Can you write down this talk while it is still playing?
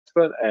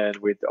Espen, and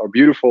with our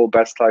beautiful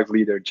Best Life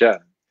leader, Jen.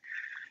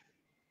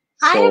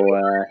 Hi.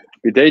 So,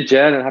 good day,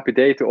 Jen, and happy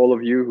day to all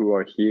of you who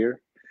are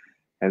here.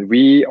 And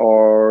we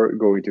are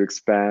going to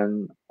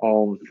expand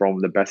on from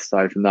the Best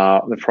Life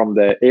Now, from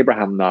the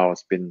Abraham Now.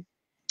 It's been,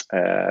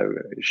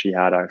 she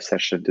had a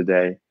session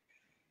today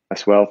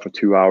as well for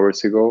 2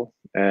 hours ago.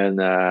 And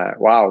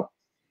wow,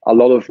 a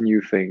lot of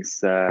new things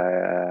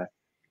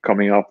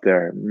coming up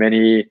there.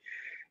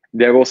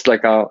 There was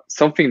like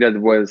something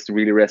that was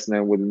really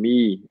resonant with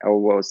me. I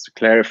was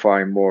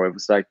clarifying more. It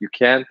was like you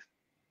can't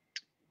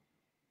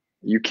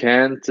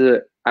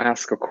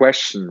ask a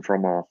question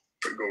from a.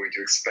 We're going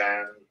to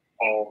expand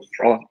on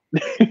from.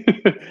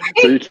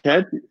 So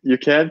you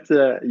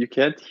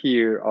can't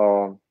hear.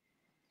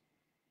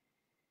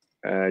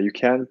 You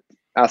can't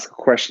ask a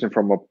question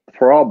from a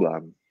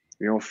problem.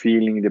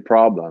 Feeling the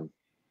problem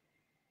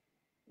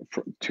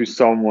to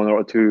someone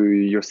or to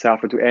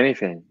yourself or to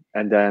anything,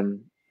 and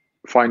then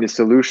find a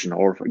solution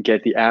or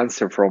get the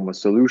answer from a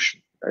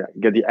solution.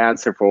 Get the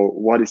answer for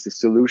what is the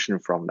solution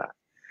from that,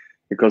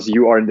 because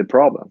you are in the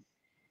problem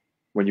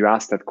when you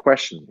ask that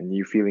question and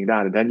you feeling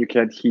that, and then you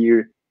can't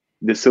hear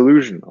the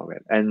solution of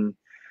it. And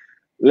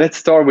let's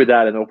start with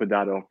that and open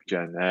that up,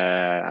 Jen.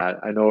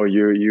 I know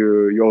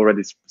you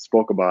already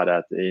spoke about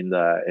that in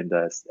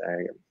the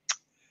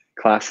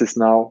classes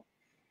now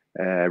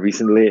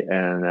recently,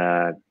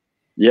 and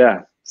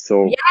yeah.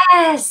 So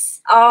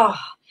yes. Oh,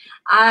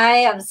 I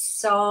am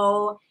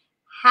so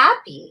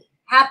happy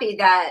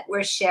that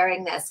we're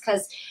sharing this,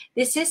 because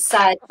this is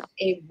such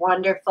a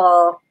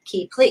wonderful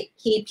key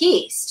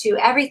piece to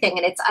everything,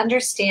 and it's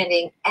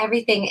understanding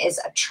everything is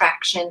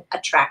attraction,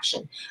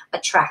 attraction,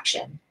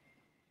 attraction.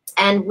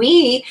 And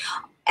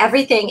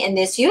everything in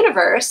this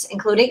universe,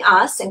 including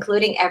us,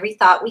 including every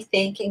thought we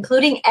think,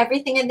 including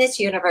everything in this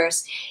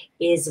universe,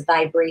 is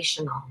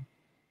vibrational,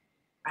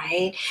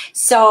 right?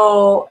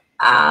 So,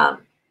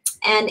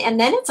 and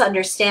then it's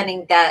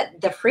understanding that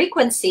the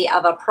frequency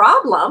of a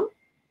problem,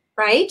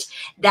 right,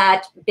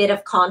 that bit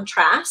of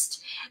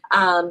contrast,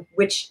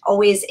 which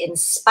always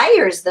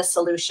inspires the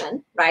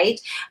solution, right?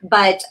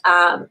 But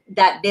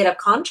that bit of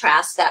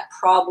contrast, that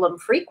problem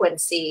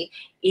frequency,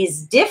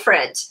 is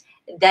different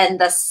than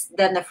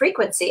the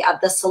frequency of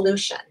the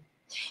solution.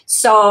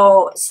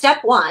 So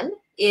step one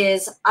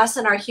is us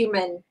in our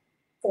human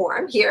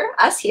form here,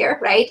 us here,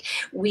 right?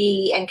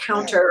 We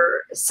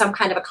encounter some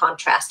kind of a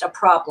contrast, a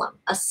problem,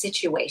 a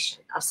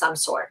situation of some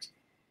sort.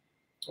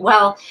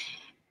 Well,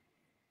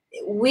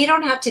 we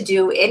don't have to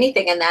do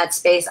anything in that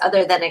space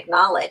other than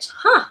acknowledge,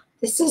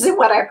 this isn't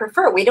what I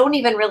prefer. We don't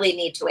even really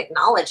need to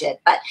acknowledge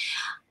it, but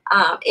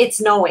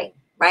it's knowing,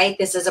 right?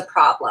 This is a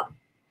problem.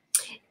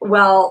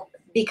 Well,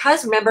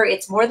 because remember,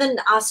 it's more than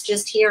us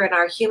just here in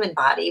our human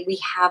body. We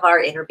have our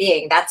inner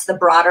being. That's the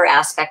broader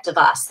aspect of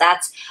us.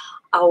 That's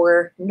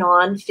our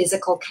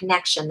non-physical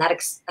connection,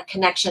 a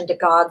connection to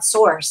God's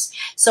source.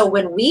 So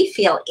when we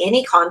feel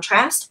any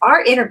contrast,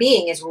 our inner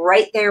being is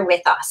right there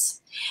with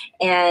us.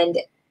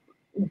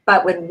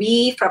 But when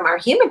we, from our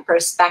human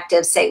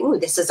perspective, say, ooh,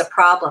 this is a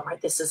problem, or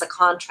this is a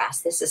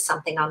contrast, this is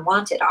something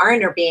unwanted, our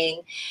inner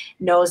being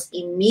knows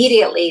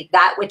immediately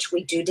that which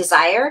we do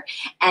desire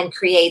and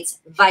creates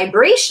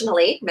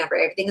vibrationally, remember,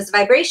 everything is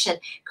vibration,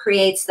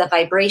 creates the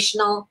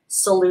vibrational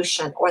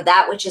solution, or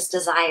that which is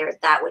desired,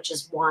 that which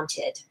is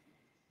wanted.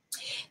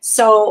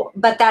 So,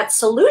 but that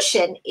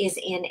solution is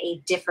in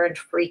a different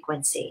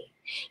frequency.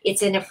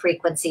 It's in a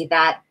frequency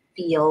that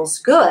feels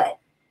good.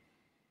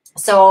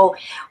 So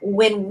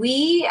when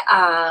we,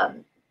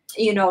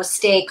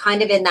 stay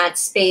kind of in that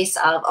space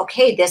of,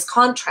 okay, this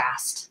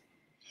contrast,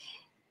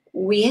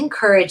 I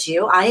encourage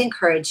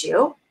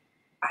you,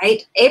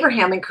 right?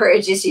 Abraham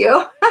encourages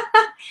you,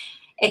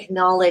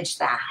 acknowledge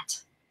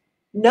that.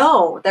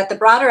 Know that the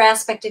broader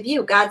aspect of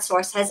you, God's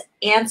source, has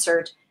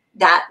answered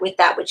that with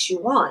that which you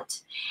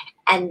want.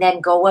 And then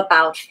go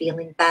about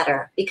feeling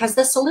better, because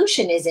the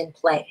solution is in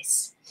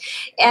place.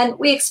 And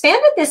we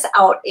expanded this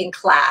out in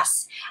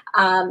class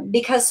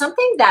because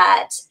something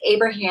that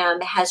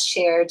Abraham has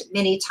shared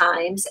many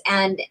times,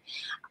 and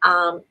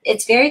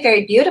it's very,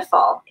 very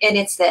beautiful. And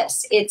it's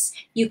this,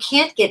 you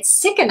can't get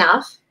sick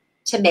enough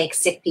to make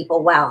sick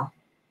people well.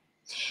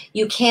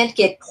 You can't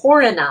get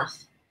poor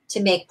enough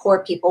to make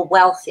poor people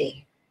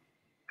wealthy,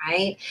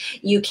 right?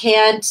 You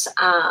can't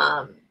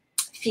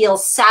feel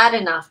sad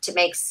enough to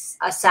make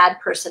a sad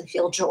person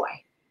feel joy.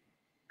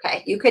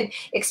 Okay, you could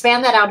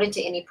expand that out into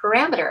any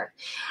parameter.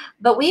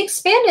 But we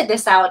expanded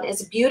this out, and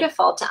it's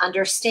beautiful to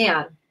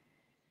understand.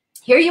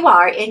 Here you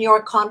are in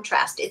your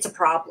contrast. It's a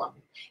problem.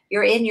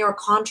 You're in your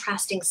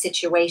contrasting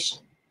situation.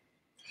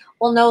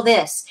 Well, know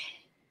this.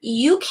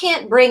 You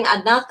can't bring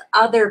enough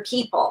other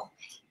people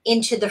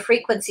into the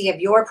frequency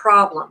of your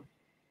problem.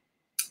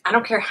 I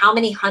don't care how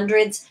many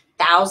hundreds,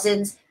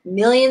 thousands,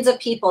 millions of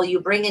people you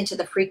bring into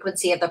the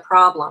frequency of the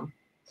problem,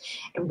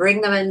 and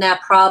bring them in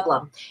that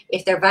problem.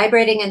 If they're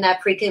vibrating in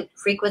that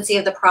frequency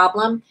of the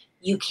problem,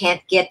 you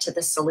can't get to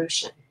the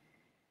solution.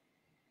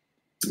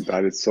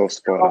 That is so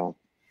spot on.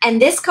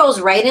 And this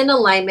goes right in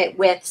alignment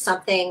with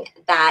something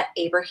that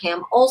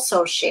Abraham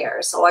also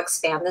shares. So I'll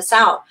expand this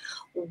out.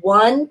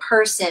 One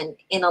person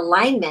in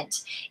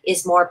alignment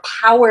is more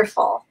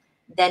powerful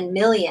than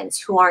millions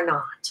who are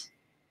not.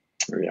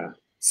 Yeah.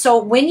 So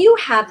when you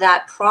have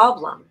that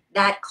problem,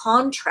 that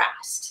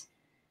contrast,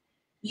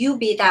 you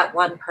be that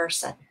one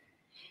person.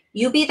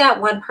 You be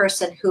that one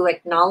person who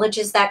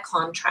acknowledges that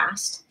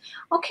contrast.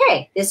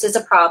 Okay, this is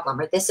a problem,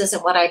 or this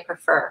isn't what I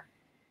prefer.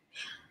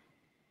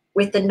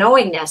 With the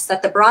knowingness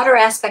that the broader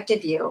aspect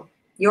of you,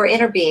 your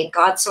inner being,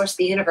 God, source,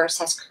 the universe,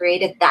 has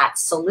created that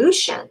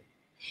solution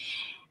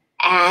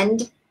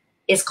and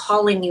is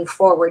calling you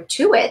forward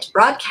to it,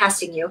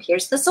 broadcasting you,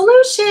 here's the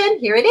solution,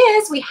 here it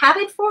is, we have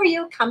it for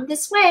you, come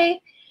this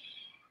way.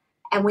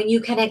 And when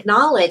you can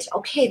acknowledge,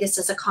 okay, this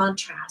is a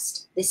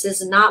contrast, this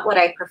is not what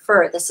I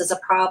prefer, this is a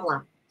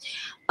problem,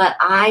 but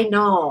I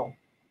know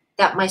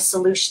that my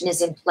solution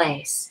is in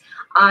place.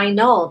 I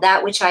know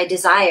that which I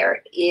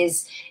desire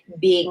is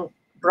being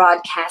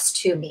broadcast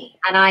to me.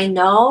 And I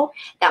know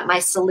that my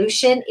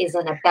solution is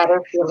in a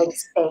better feeling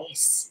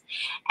space.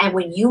 And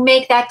when you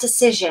make that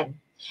decision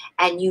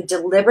and you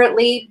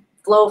deliberately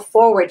flow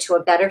forward to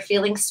a better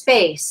feeling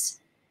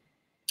space,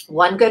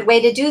 one good way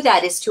to do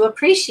that is to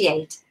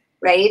appreciate,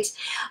 right?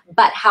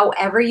 But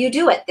however you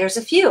do it, there's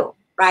a few,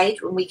 right?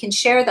 And we can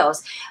share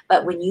those.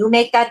 But when you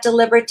make that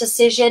deliberate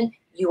decision,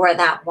 you are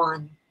that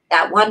one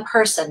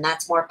person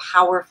that's more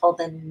powerful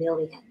than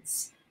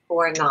millions who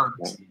are not.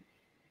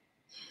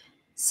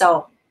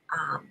 So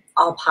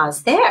I'll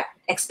pause there.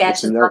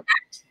 Expansions on that.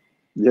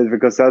 Yeah,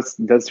 because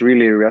that's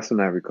really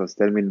resonant, because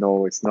then we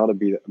know it's not a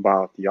bit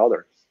about the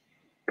others,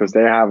 because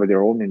they have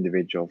their own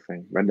individual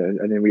thing, and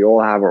then we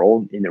all have our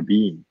own inner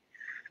being.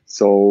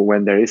 So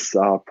when there is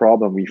a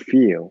problem we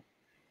feel,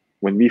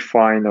 when we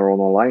find our own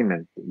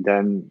alignment,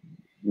 then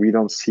we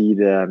don't see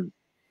the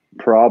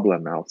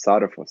problem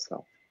outside of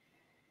ourselves.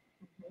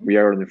 We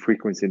are on the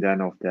frequency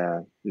then of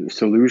the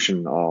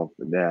solution, of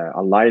the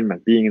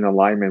alignment, being in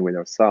alignment with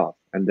ourselves.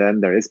 And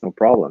then there is no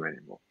problem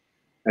anymore.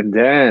 And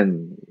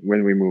then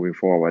when we're moving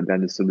forward,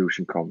 then the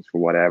solution comes for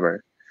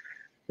whatever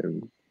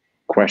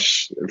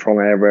question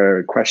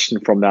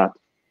from that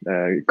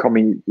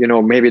coming,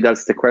 maybe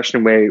that's the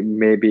question where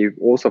maybe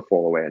also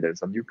fall away.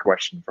 There's a new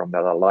question from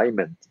that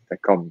alignment that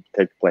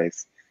take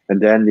place.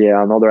 And then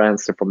another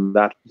answer from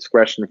that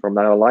question from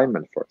that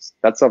alignment first.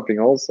 That's something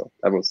also.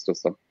 That was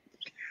just a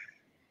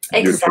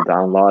beautiful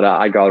download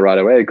I got right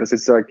away, because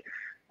it's like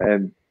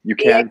you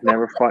can't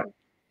never find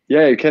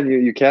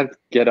you can't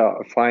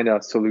find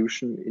a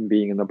solution in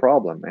being in a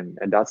problem, and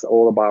that's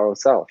all about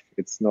ourselves.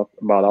 It's not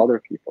about other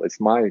people.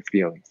 It's my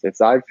feelings. It's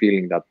I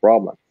feeling that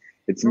problem.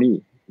 It's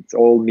me. It's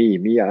all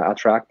me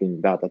attracting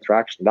that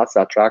attraction. That's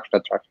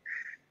attraction.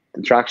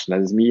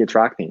 That is me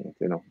attracting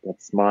it.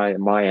 That's my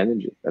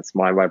energy. That's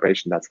my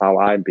vibration. That's how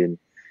I've been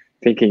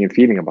thinking and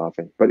feeling about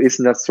it. But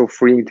isn't that so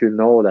freeing to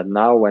know that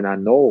now, when I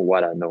know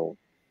what I know,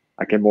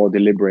 I can more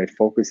deliberate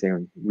focusing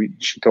on. We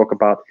should talk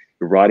about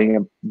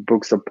writing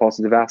books of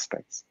positive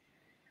aspects.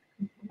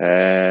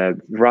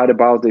 Write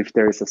about if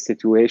there is a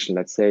situation.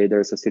 Let's say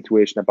there's a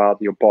situation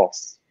about your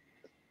boss.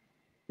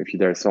 If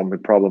there's some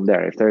problem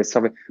there, if there is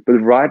something,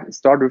 but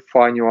start to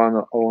find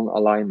your own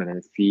alignment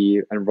and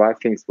feel, and write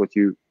things what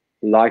you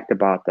liked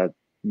about that.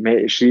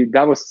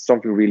 That was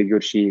something really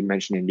good she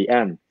mentioned in the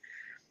end.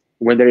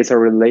 When there is a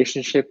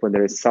relationship, when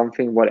there is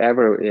something,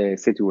 whatever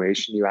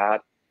situation you had,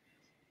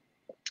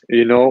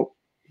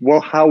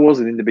 how was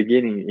it in the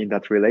beginning in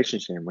that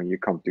relationship when you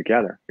come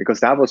together? Because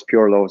that was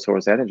pure low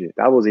source energy.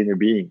 That was inner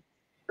being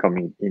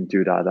coming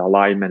into that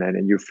alignment,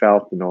 and you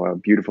felt, a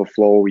beautiful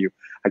flow,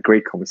 a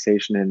great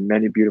conversation, and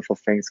many beautiful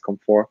things come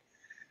forth.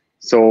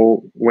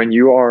 So when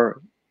you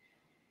are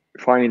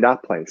finding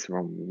that place,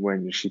 from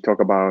when she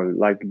talked about,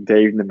 like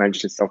Dave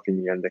mentioned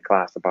something in the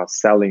class about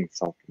selling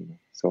something.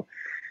 So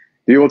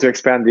do you want to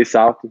expand this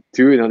out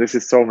too? There's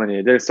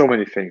so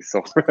many things.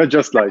 So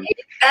just like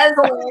that's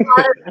a lot of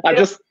I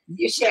just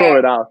throw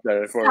it out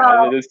there for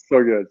me. It's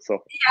so good. So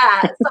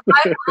yeah, so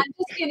I'm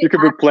just gonna you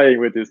could be playing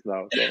with this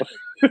now. So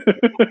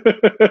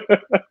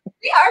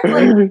we are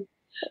playing.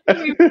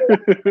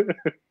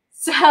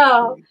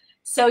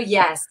 So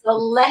yes. So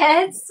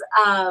let's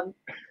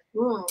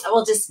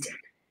we'll just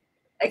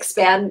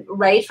expand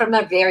right from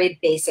a very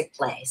basic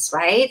place,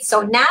 right?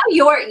 So now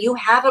you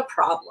have a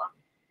problem.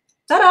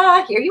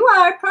 Ta-da, here you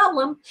are,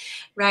 problem,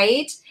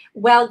 right?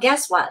 Well,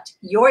 guess what?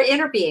 Your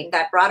inner being,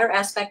 that broader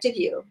aspect of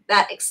you,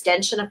 that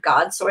extension of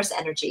God, source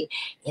energy,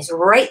 is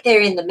right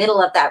there in the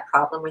middle of that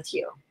problem with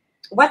you.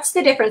 What's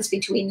the difference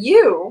between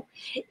you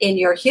in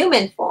your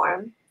human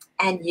form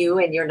and you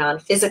in your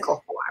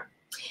non-physical form?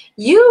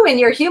 You in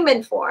your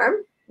human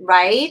form,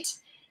 right?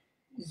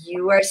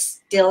 You are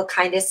still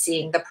kind of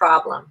seeing the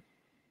problem.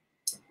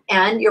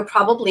 And you're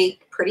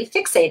probably pretty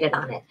fixated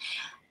on it.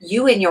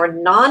 You in your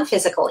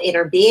non-physical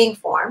inner being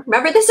form,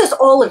 remember, this is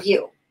all of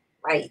you,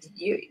 right?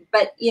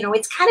 But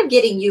it's kind of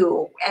getting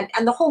you,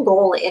 and the whole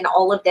goal in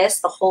all of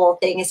this, the whole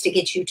thing is to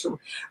get you to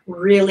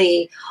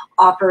really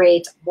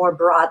operate more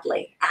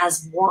broadly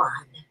as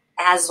one,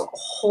 as a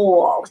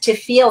whole, to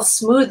feel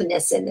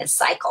smoothness in this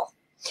cycle,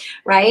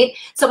 right?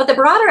 So, but the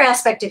broader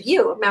aspect of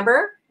you,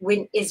 remember,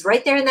 is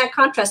right there in that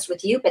contrast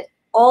with you, but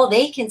all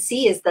they can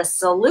see is the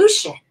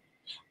solution,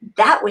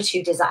 that which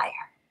you desire.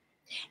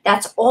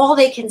 That's all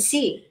they can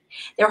see.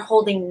 They're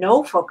holding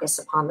no focus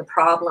upon the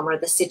problem or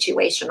the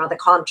situation or the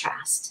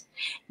contrast.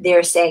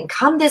 They're saying,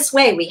 come this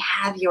way, we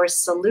have your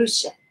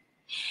solution.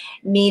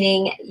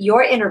 Meaning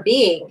your inner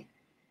being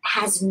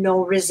has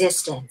no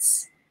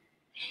resistance.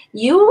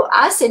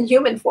 Us in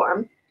human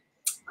form,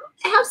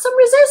 have some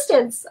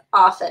resistance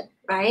often,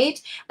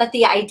 right? But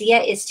the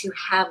idea is to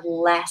have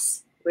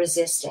less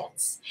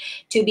resistance,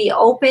 to be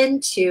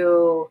open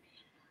to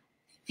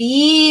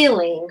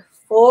feeling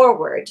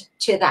forward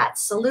to that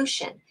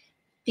solution,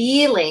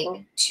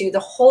 feeling to the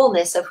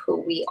wholeness of who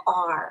we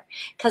are.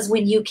 Because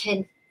when you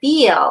can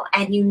feel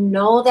and you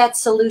know that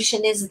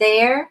solution is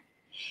there,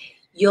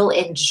 you'll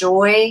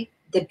enjoy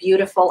the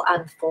beautiful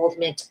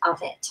unfoldment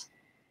of it.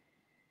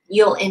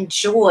 You'll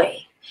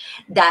enjoy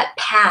that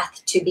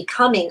path to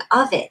becoming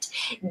of it.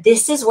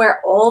 This is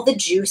where all the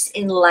juice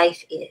in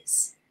life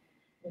is.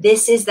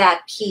 This is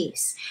that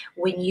peace.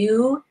 When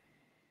you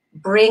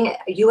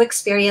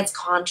experience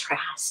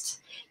contrast,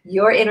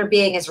 your inner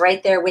being is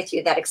right there with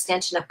you, that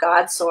extension of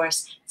God's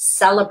source,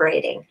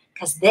 celebrating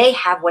because they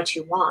have what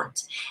you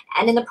want.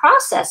 And in the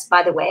process,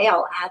 by the way,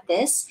 I'll add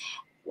this,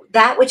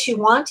 that which you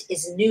want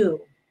is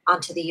new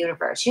onto the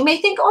universe. You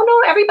may think, oh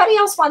no, everybody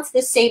else wants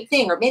this same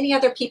thing, or many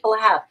other people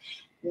have.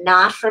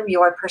 Not from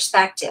your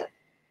perspective.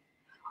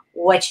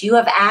 What you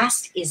have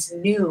asked is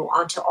new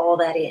onto all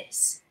that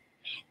is.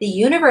 The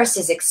universe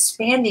is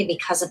expanding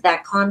because of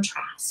that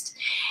contrast.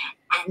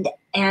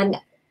 And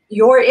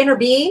your inner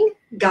being,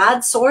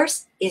 God's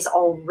source, is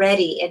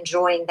already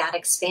enjoying that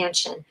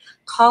expansion,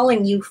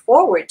 calling you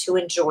forward to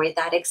enjoy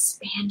that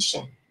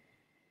expansion.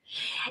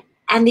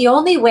 And the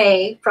only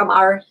way from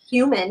our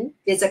human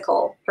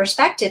physical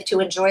perspective to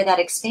enjoy that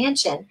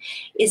expansion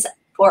is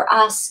for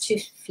us to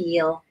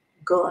feel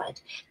good,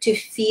 to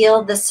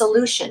feel the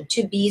solution,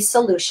 to be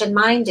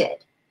solution-minded.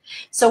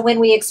 So when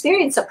we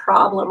experience a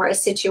problem or a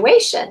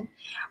situation,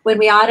 when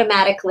we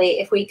automatically,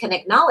 if we can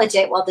acknowledge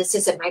it, well, this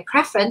isn't my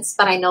preference,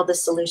 but I know the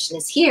solution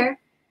is here.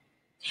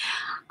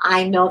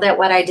 I know that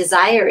what I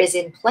desire is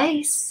in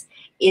place.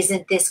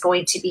 Isn't this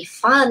going to be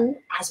fun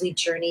as we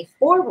journey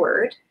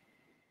forward?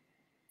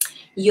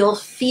 You'll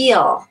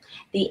feel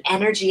the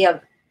energy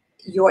of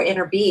your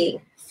inner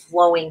being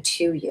flowing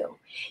to you.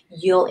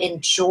 You'll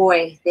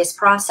enjoy this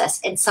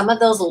process. And some of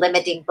those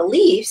limiting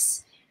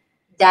beliefs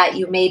that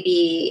you may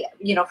be,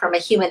 from a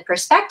human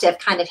perspective,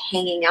 kind of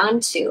hanging on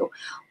to,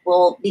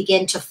 will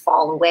begin to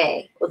fall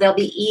away. Well, they'll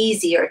be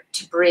easier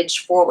to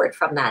bridge forward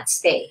from that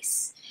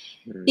space.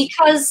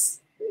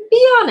 Because,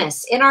 be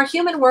honest, in our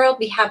human world,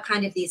 we have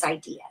kind of these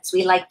ideas.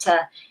 We like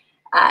to,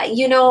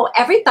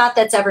 every thought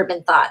that's ever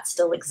been thought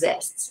still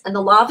exists. And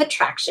the law of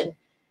attraction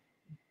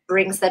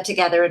brings them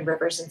together in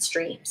rivers and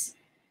streams,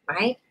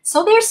 right?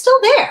 So they're still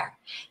there.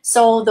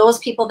 So those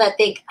people that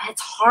think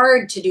it's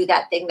hard to do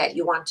that thing that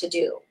you want to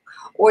do,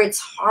 or it's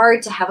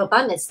hard to have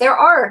abundance, there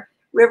are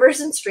rivers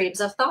and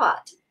streams of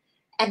thought.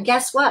 And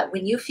guess what?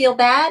 When you feel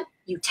bad,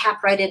 you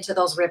tap right into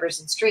those rivers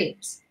and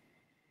streams.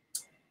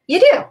 You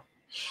do.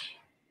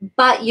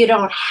 But you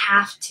don't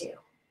have to.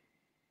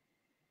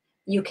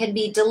 You can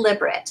be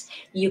deliberate.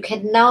 You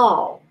can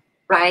know,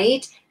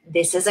 right?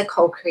 This is a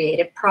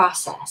co-creative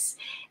process.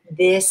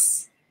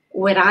 This,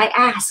 when I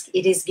ask,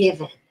 it is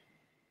given.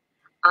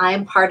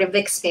 I'm part of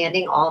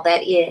expanding all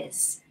that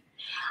is.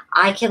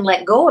 I can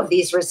let go of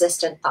these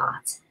resistant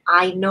thoughts.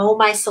 I know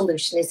my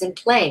solution is in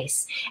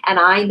place. And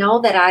I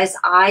know that as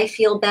I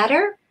feel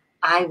better,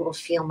 I will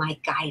feel my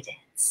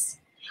guidance.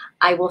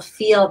 I will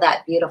feel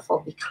that beautiful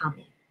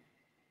becoming.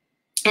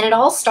 And it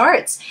all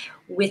starts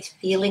with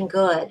feeling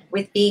good,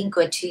 with being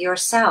good to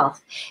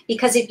yourself.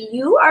 Because if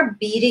you are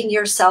beating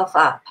yourself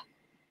up,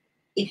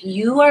 if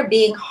you are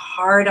being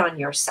hard on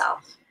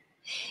yourself,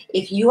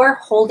 if you are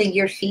holding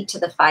your feet to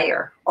the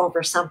fire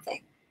over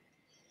something,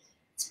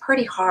 it's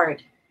pretty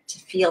hard to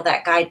feel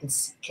that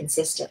guidance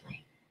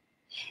consistently.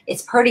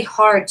 It's pretty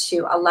hard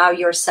to allow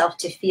yourself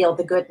to feel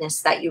the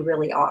goodness that you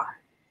really are.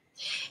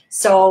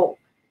 So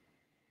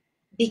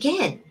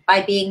begin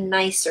by being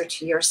nicer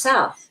to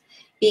yourself,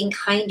 being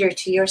kinder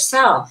to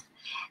yourself,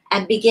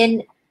 and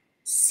begin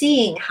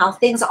seeing how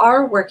things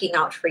are working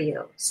out for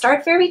you.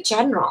 Start very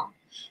general.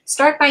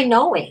 Start by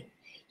knowing,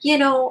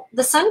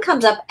 the sun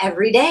comes up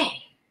every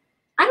day.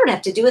 I don't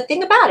have to do a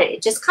thing about it.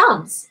 It just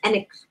comes, and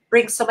it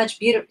brings so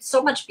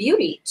much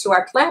beauty to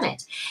our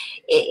planet.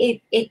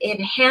 It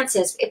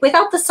enhances.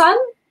 Without the sun,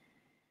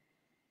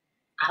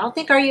 I don't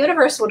think our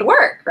universe would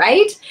work,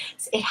 right?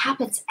 It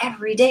happens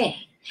every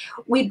day.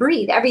 We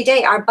breathe every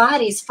day. Our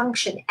bodies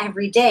function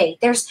every day.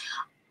 There's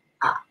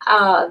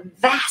a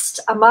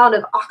vast amount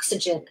of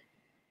oxygen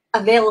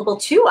available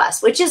to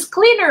us, which is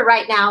cleaner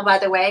right now, by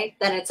the way,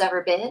 than it's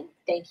ever been.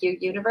 Thank you,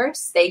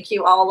 universe. Thank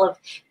you, all of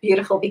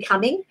beautiful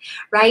becoming,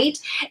 right?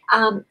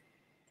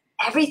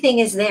 Everything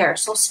is there.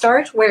 So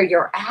start where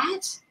you're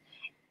at.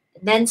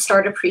 Then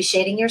start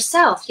appreciating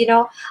yourself. You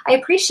know, I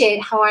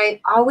appreciate how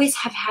I always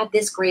have had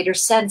this greater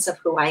sense of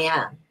who I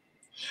am.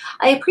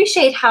 I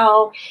appreciate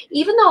how,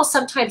 even though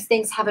sometimes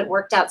things haven't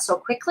worked out so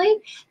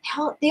quickly,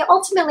 they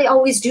ultimately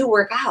always do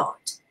work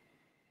out,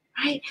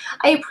 right?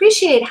 I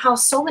appreciate how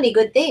so many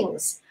good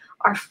things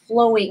are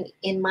flowing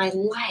in my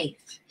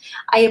life.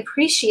 I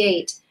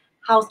appreciate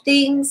how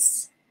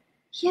things,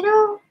 you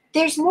know,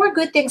 there's more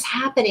good things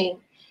happening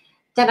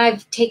than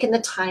I've taken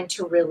the time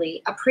to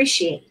really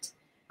appreciate,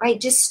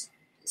 right? Just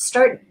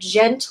start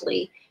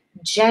gently,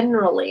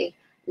 generally,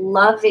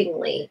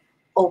 lovingly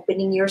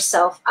opening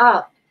yourself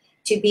up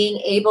to being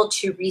able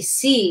to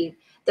receive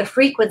the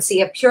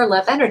frequency of pure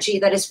love energy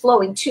that is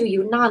flowing to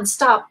you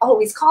nonstop,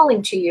 always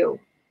calling to you,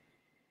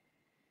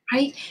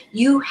 right?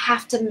 You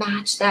have to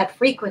match that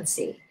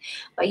frequency,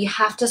 but you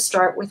have to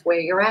start with where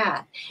you're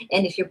at.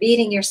 And if you're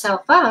beating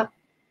yourself up,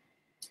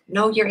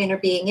 no, your inner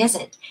being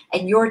isn't,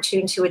 and you're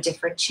tuned to a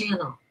different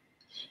channel.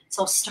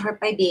 So start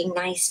by being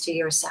nice to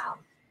yourself,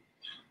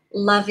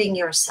 loving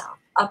yourself,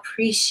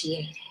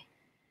 appreciating,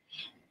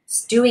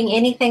 doing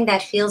anything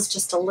that feels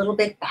just a little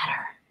bit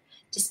better,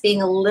 just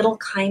being a little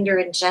kinder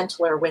and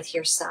gentler with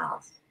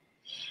yourself.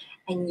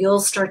 And you'll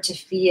start to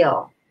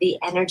feel the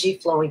energy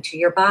flowing to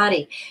your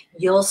body.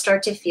 You'll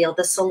start to feel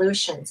the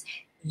solutions.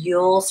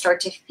 You'll start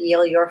to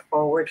feel your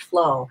forward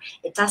flow.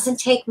 It doesn't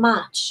take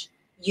much.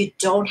 You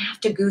don't have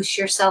to goose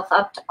yourself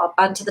up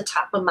onto the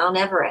top of Mount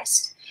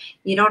Everest.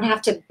 You don't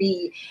have to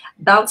be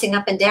bouncing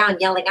up and down,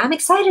 yelling, I'm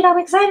excited, I'm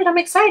excited, I'm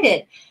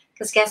excited.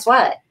 Because guess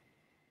what?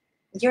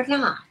 You're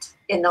not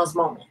in those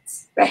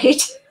moments,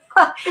 right?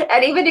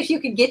 And even if you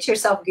could get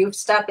yourself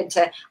goofed up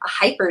into a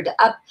hypered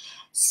up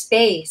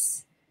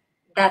space,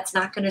 that's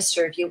not going to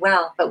serve you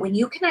well. But when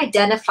you can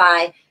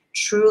identify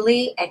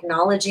truly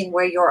acknowledging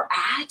where you're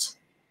at,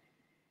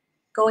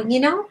 going, you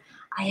know,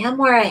 I am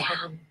where I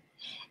am.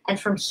 And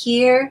from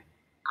here,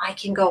 I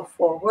can go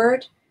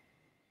forward.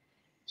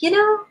 You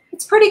know,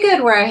 it's pretty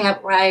good where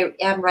I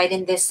am right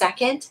in this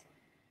second.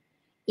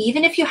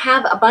 Even if you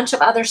have a bunch of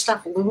other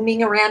stuff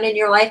looming around in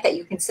your life that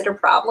you consider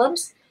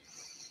problems,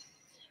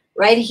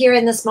 right here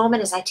in this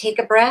moment, as I take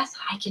a breath,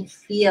 I can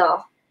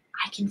feel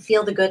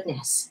the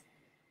goodness,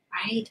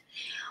 right?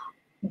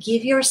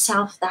 Give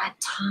yourself that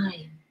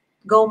time.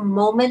 Go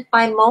moment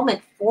by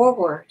moment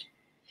forward.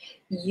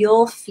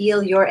 You'll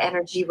feel your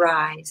energy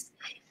rise.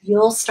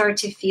 You'll start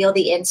to feel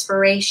the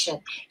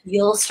inspiration.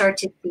 You'll start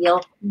to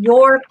feel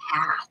your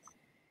path,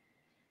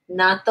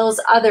 not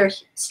those other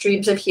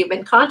streams of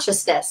human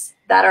consciousness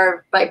that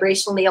are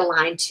vibrationally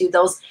aligned to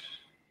those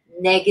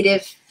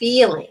negative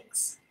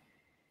feelings.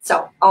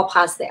 So I'll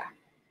pause there.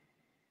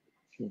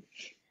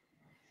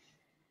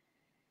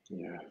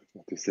 Yeah,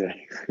 what to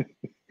say?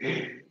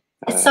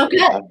 It's so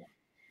good.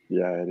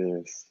 Yeah, it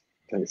is.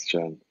 Thanks,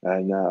 Jen.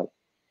 And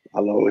I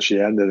love what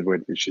she ended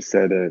with. She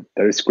said,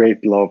 there is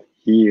great love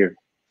here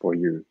for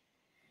you,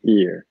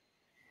 here,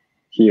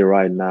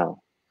 right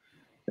now.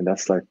 And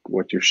that's like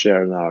what you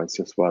share now. It's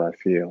just what I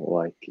feel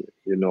like,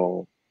 you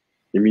know,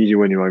 immediately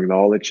when you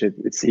acknowledge it,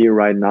 it's here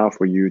right now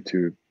for you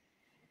to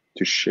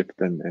shift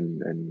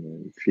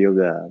and feel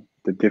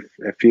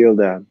feel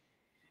the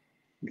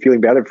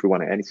feeling better if you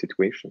want any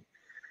situation.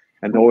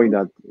 And knowing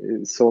that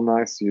it's so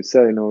nice, you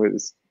said, you know,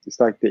 it's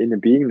like the inner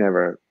being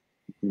never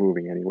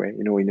moving anyway.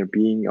 You know, inner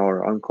being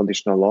or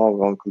unconditional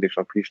love,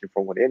 unconditional appreciation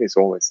from within is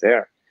always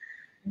there.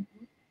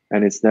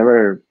 And it's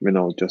never, you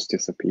know, just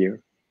disappear. Yeah.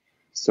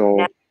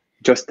 So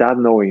just that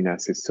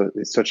knowingness is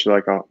it's such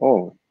like a,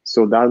 oh,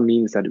 so that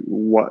means that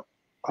what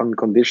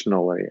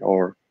unconditionally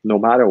or no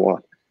matter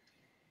what,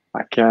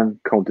 I can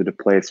come to the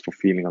place for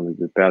feeling a little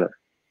bit better.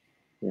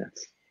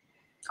 Yes,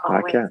 I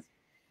Always. can.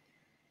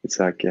 It's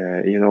like,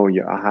 you know,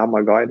 I have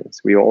my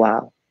guidance. We all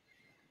have.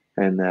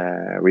 And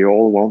we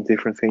all want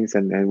different things.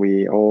 And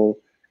we all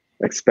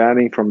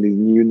expanding from the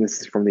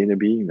newness, from the inner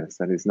beingness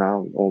that is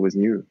now always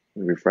new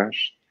and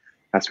refreshed.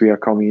 As we are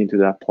coming into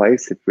that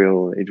place, it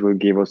will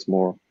give us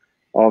more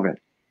of it.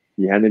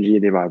 The energy,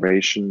 the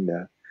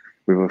vibration,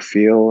 we will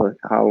feel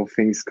how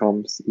things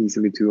comes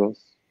easily to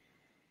us.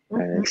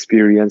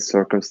 Experience,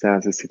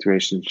 circumstances,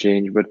 situations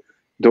change, but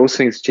those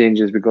things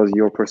changes because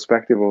your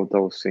perspective of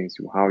those things,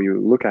 how you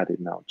look at it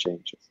now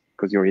changes.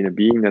 Because your inner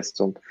beingness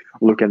don't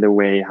look at the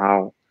way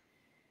how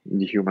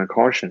the human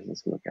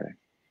consciousness look at it.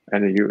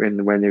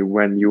 And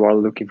when you are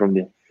looking from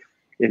the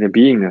inner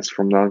beingness,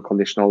 from the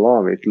unconditional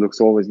love, it looks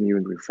always new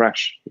and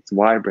refreshed. It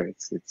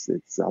vibrates.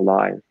 It's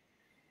alive.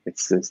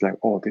 It's like,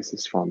 oh, this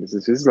is fun. This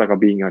is like a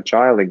being a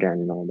child again.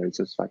 You know, there's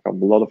just like a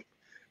lot of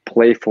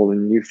playful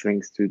and new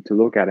things to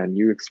look at, and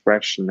new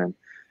expression and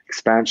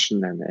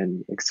expansion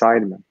and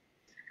excitement.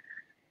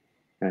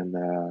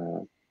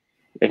 And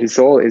it is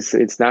all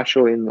it's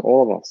natural in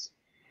all of us.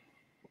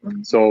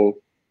 So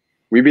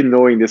we've been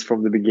knowing this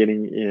from the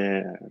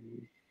beginning,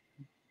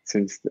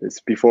 since it's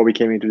before we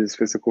came into this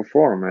physical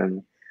form,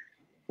 and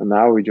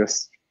now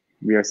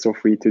we are so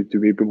free to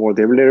be more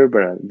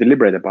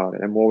deliberate about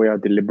it, and more we are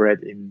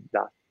deliberate in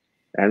that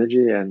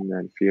energy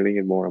and feeling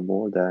it more and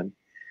more, then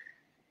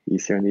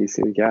easier and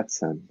easier it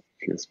gets. And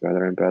feels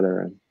better and better,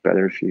 and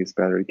better it feels,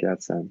 better it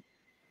gets, and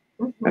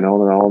Mhm.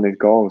 on it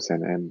goes,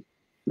 and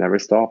never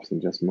stops,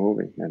 and just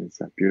moving, and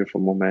it's a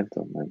beautiful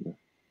momentum. And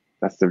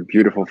that's the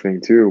beautiful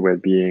thing too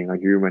with being a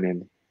human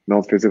in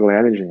non-physical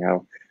energy,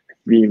 how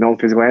being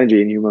non-physical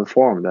energy in human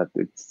form, that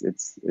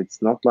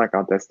it's not like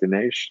our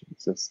destination,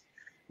 it's just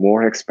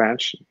more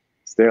expansion.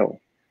 Still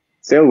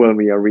when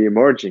we are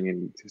re-emerging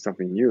into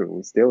something new,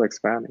 we're still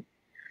expanding.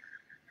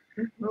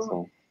 Mhm.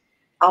 So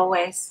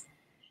Always.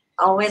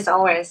 Always,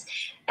 always.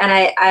 And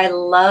I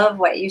love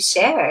what you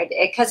shared,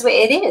 because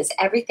it is.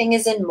 Everything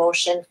is in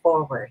motion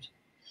forward.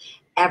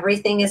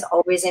 Everything is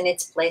always in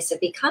its place of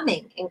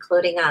becoming,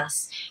 including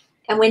us.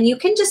 And when you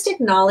can just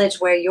acknowledge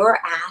where you're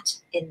at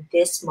in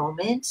this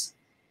moment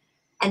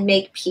and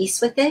make peace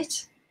with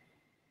it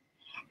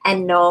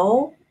and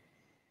know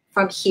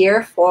from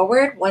here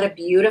forward what a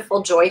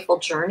beautiful, joyful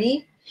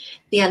journey,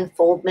 the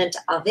unfoldment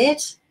of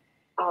it.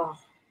 Oh,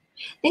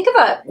 think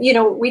about,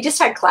 we just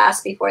had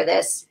class before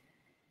this.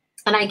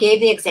 And I gave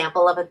the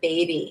example of a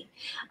baby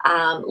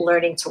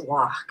learning to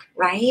walk,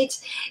 right?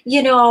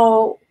 You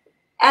know,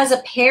 as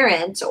a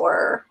parent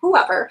or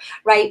whoever,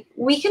 right,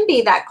 we can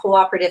be that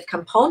cooperative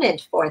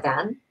component for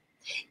them.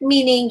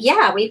 Meaning,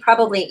 yeah, we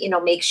probably,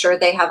 make sure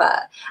they have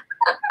a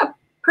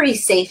pretty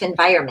safe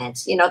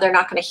environment. They're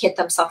not going to hit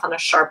themselves on a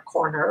sharp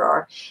corner,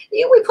 or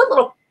we put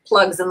little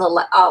plugs in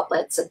the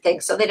outlets and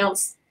things so they don't,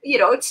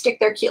 stick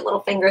their cute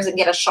little fingers and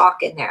get a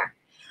shock in there.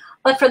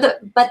 But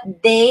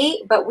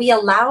we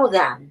allow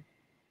them,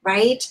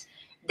 right?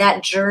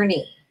 That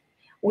journey.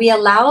 We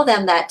allow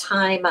them that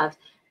time of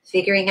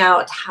figuring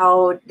out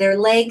how their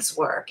legs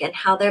work and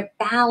how their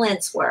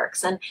balance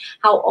works, and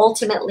how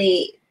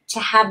ultimately to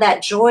have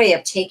that joy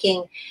of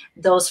taking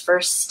those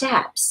first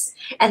steps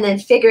and then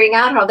figuring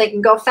out how they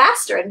can go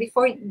faster. And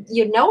before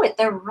you know it,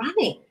 they're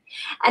running.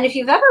 And if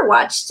you've ever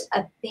watched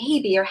a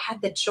baby or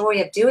had the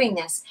joy of doing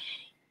this,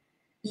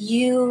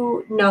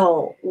 you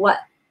know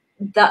what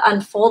the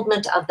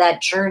unfoldment of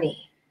that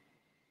journey.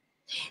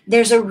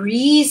 There's a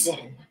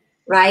reason,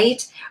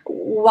 right?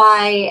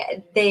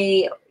 Why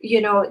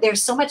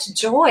there's so much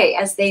joy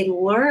as they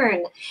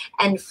learn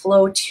and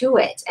flow to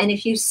it. And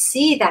if you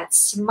see that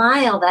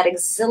smile, that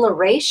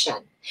exhilaration,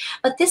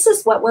 but this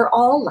is what we're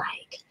all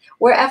like.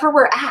 Wherever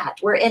we're at,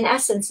 we're in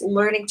essence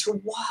learning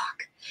to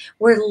walk.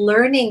 We're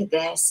learning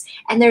this,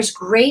 and there's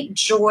great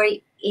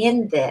joy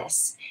in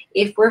this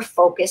if we're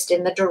focused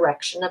in the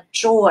direction of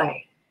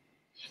joy,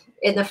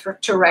 in the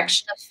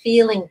direction of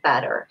feeling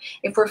better,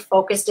 if we're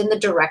focused in the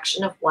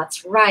direction of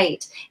what's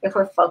right, if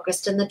we're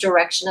focused in the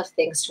direction of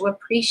things to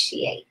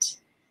appreciate.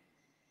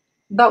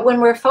 But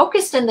when we're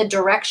focused in the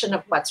direction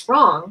of what's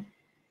wrong,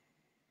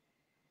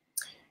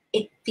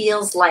 it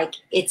feels like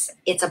it's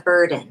a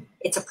burden,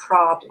 it's a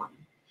problem.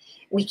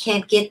 We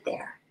can't get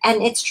there.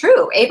 And it's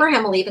true.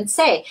 Abraham will even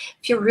say,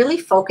 if you're really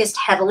focused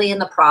heavily in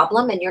the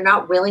problem and you're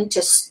not willing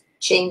to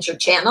change your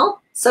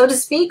channel, so to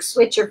speak,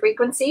 switch your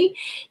frequency,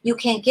 you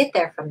can't get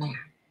there from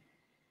there.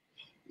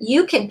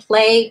 You can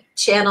play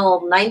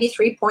channel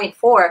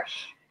 93.4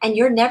 and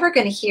you're never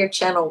going to hear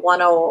channel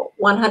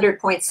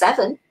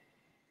 100.7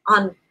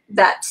 on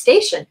that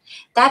station.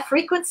 That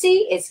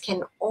frequency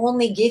can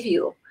only give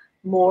you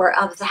more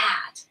of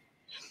that.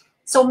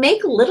 So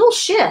make little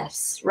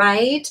shifts,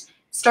 right?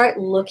 Start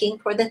looking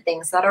for the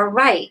things that are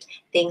right,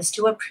 things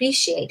to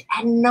appreciate.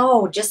 And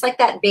know, just like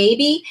that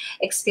baby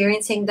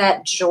experiencing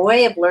that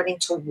joy of learning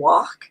to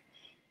walk,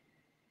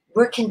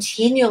 we're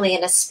continually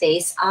in a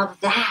space of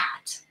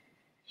that.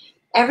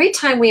 Every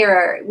time we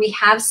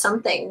have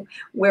something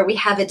where we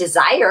have a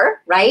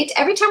desire, right?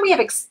 Every time we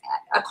have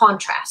a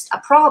contrast, a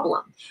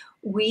problem,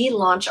 we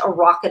launch a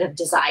rocket of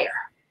desire.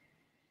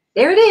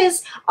 There it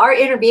is. Our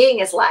inner being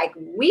is like,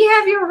 we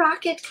have your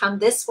rocket, come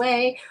this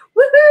way.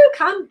 Woohoo,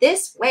 come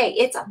this way.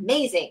 It's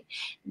amazing.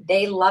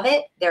 They love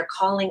it. They're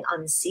calling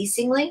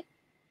unceasingly.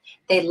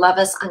 They love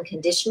us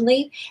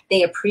unconditionally.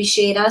 They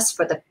appreciate us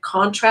for the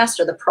contrast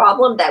or the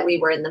problem that we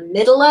were in the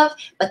middle of,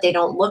 but they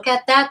don't look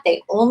at that.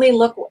 They only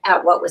look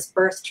at what was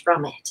birthed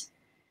from it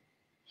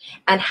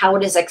and how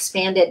it has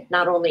expanded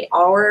not only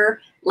our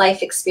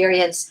life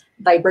experience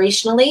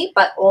vibrationally,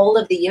 but all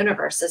of the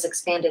universe has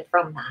expanded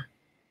from that.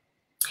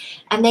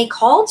 And they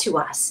call to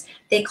us.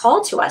 They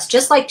call to us,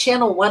 just like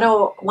channel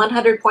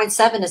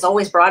 100.7 is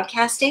always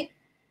broadcasting.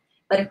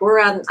 But if we're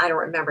on, I don't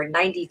remember,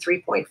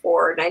 93.4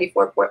 or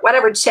 94,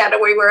 whatever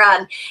channel we were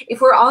on, if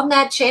we're on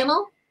that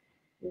channel,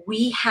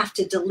 we have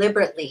to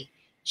deliberately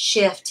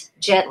shift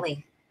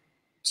gently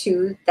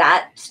to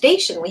that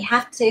station. We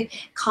have to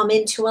come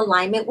into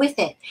alignment with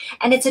it.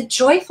 And it's a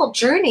joyful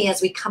journey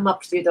as we come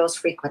up through those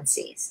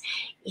frequencies.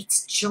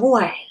 It's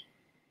joy.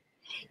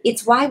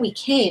 It's why we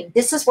came.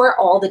 This is where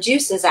all the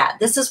juice is at.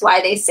 This is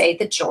why they say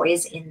the joy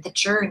is in the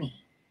journey.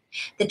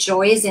 The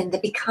joy is in the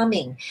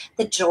becoming.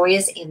 The joy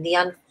is in the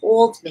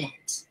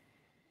unfoldment.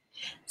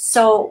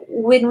 So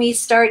when we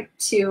start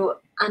to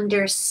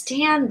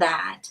understand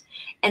that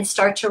and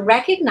start to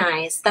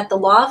recognize that the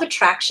law of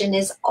attraction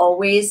is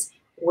always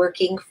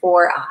working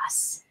for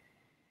us,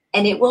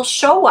 and it will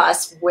show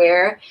us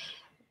where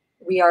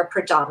we are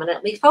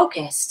predominantly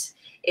focused.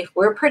 If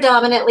we're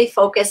predominantly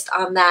focused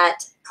on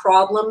that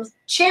problem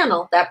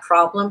channel, that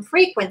problem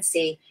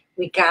frequency,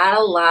 we got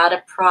a lot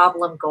of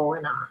problem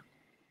going on,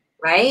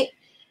 right?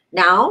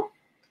 Now,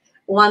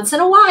 once in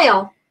a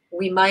while,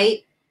 we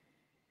might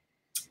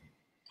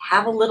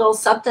have a little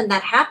something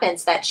that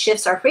happens that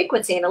shifts our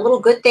frequency, and a little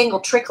good thing will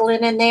trickle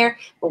in there,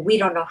 but we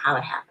don't know how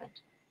it happened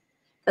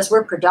because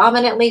we're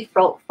predominantly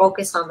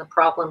focused on the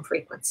problem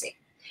frequency,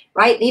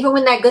 right? And even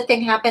when that good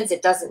thing happens,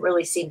 it doesn't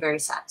really seem very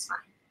satisfying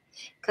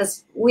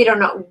because we don't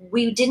know.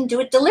 We didn't do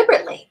it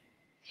deliberately.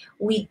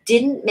 We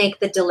didn't make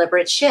the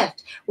deliberate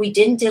shift. We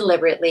didn't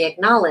deliberately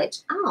acknowledge,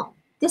 oh,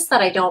 this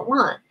that I don't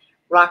want.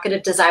 Rocket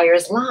of Desire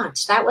is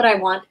launched. That what I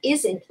want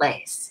is in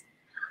place.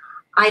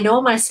 I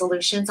know my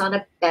solutions on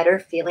a better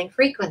feeling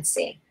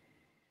frequency.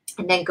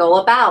 And then go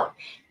about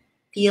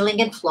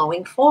feeling and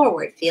flowing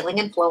forward,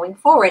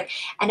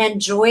 and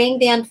enjoying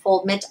the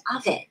unfoldment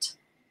of it.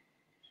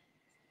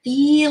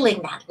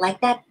 Feeling that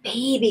like that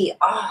baby.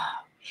 Oh,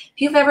 if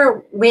you've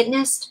ever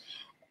witnessed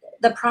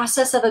the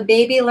process of a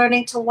baby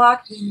learning to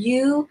walk,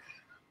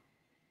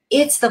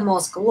 it's the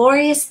most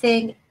glorious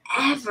thing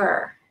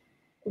ever.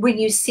 When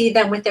you see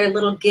them with their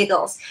little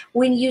giggles,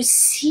 when you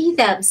see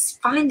them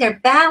find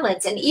their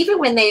balance, and even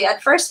when they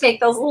at first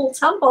make those little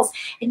tumbles,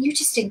 and you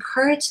just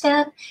encourage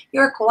them,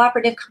 you're a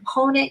cooperative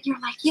component. You're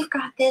like, you've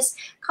got this.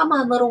 Come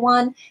on, little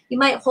one. You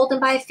might hold them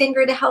by a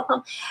finger to help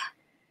them,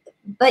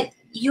 but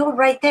you're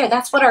right there.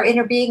 That's what our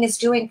inner being is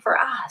doing for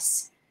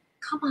us.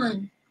 Come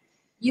on,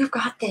 you've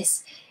got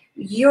this.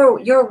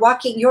 You're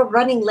walking. Your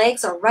running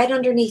legs are right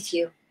underneath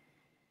you,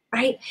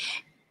 right?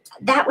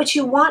 That what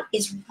you want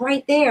is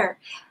right there.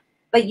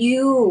 But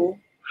you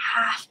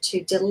have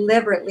to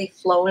deliberately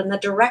flow in the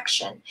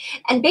direction.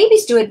 And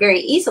babies do it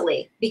very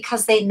easily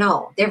because they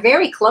know. They're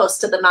very close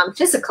to the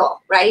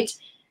non-physical, right?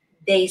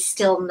 They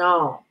still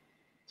know.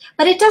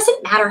 But it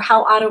doesn't matter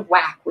how out of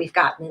whack we've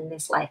gotten in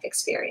this life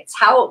experience,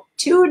 how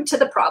tuned to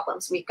the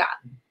problems we've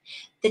gotten.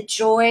 The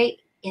joy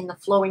in the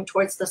flowing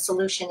towards the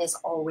solution is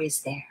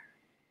always there.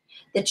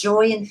 The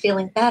joy in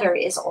feeling better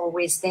is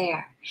always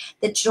there.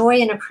 The joy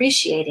in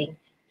appreciating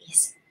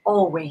is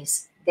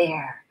always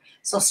there.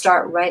 So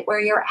start right where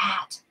you're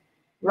at,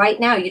 right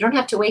now. You don't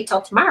have to wait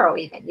till tomorrow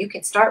even. You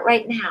can start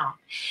right now.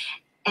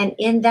 And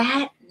in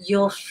that,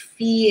 you'll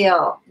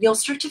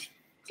start to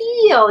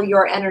feel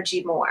your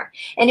energy more.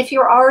 And if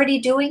you're already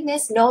doing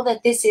this, know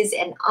that this is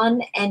an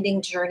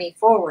unending journey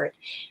forward.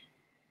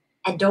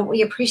 And don't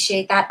we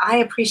appreciate that? I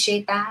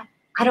appreciate that.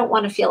 I don't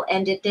want to feel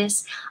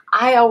endedness.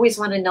 I always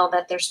want to know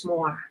that there's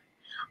more.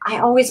 I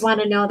always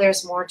want to know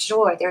there's more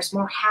joy, there's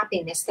more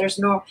happiness,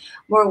 there's more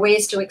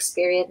ways to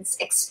experience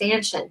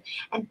expansion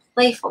and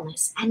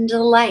playfulness and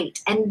delight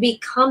and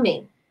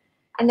becoming.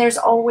 And there's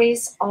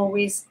always,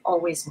 always,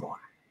 always more.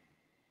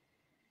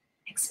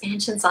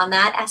 Expansions on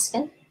that,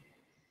 Espen?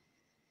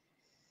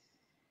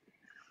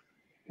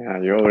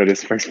 Yeah, you already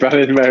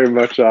expanded very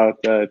much out.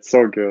 It's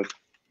so good.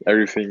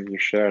 Everything you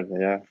shared.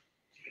 Yeah.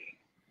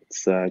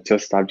 It's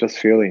I'm just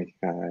feeling.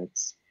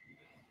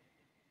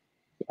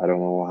 I don't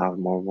know how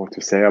more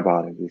to say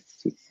about it.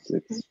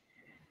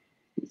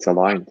 It's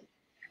aligned.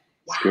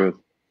 It's good.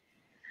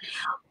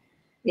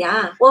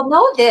 Yeah. Well,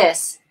 know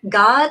this: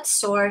 God,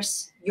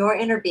 source, your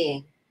inner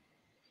being,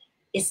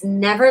 is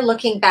never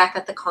looking back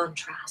at the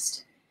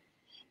contrast.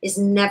 Is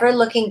never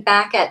looking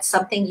back at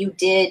something you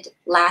did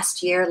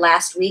last year,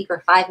 last week,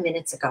 or 5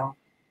 minutes ago.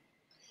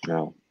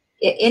 No.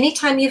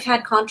 Anytime you've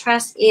had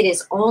contrast, it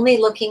is only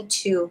looking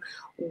to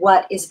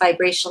what is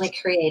vibrationally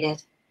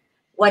created,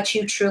 what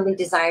you truly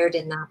desired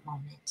in that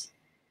moment.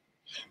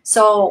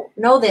 So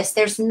know this,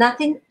 there's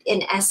nothing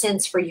in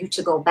essence for you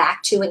to go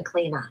back to and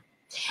clean up.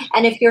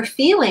 And if you're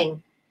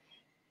feeling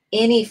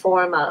any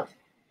form of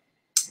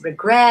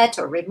regret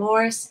or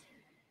remorse,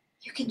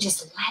 you can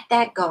just let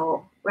that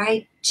go,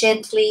 right?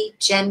 Gently,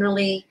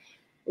 generally,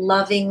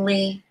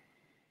 lovingly,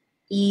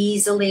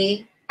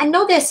 easily. And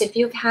know this, if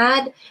you've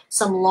had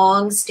some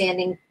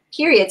long-standing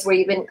periods where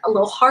you've been a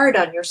little hard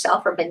on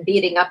yourself or been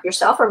beating up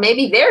yourself or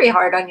maybe very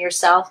hard on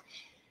yourself,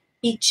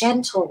 be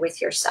gentle with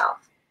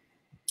yourself.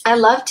 I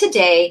love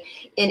today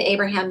in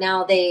Abraham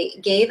Now, they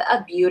gave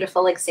a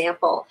beautiful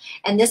example.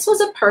 And this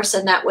was a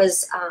person that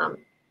was had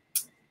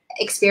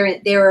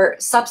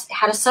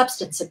a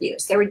substance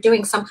abuse. They were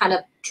doing some kind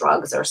of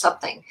drugs or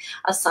something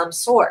of some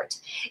sort.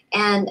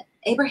 And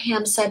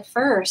Abraham said,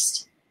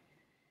 first,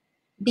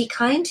 be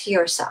kind to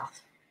yourself.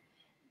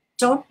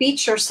 Don't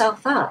beat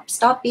yourself up.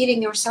 Stop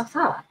beating yourself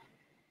up.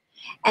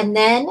 And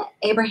then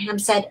Abraham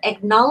said,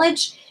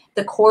 acknowledge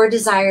the core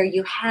desire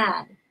you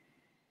had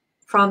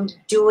from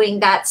doing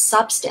that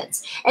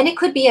substance. And it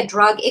could be a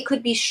drug, it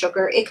could be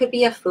sugar, it could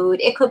be a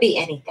food, it could be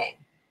anything.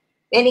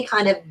 Any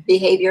kind of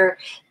behavior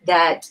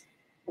that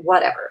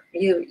whatever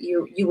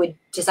you would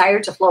desire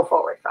to flow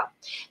forward from.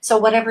 So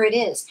whatever it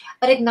is,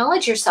 but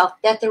acknowledge yourself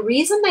that the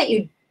reason that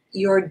you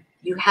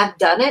have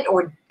done it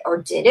or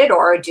did it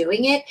or are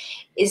doing it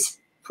is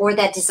for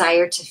that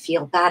desire to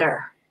feel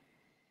better.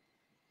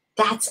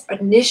 That's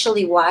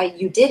initially why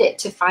you did it,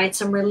 to find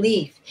some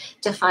relief,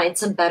 to find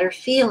some better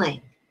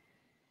feeling.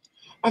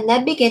 And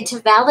then begin to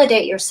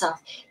validate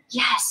yourself.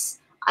 Yes,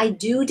 I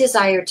do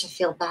desire to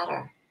feel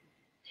better.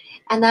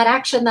 And that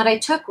action that I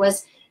took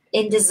was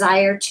in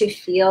desire to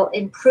feel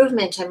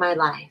improvement in my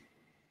life.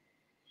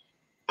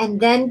 And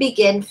then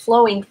begin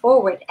flowing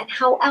forward. And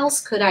how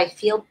else could I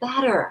feel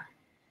better?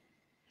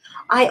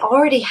 I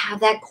already have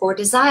that core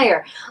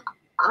desire.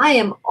 I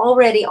am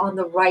already on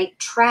the right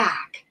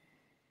track.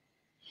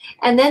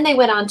 And then they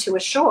went on to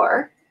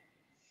ashore,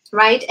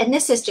 right? And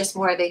this is just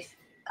more of a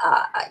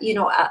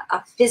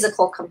a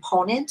physical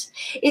component.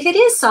 If it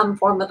is some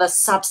form of a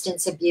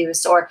substance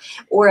abuse or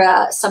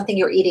something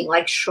you're eating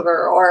like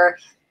sugar or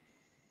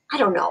I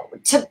don't know,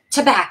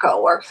 tobacco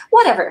or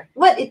whatever,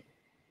 it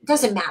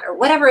doesn't matter.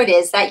 Whatever it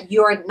is that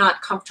you're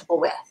not comfortable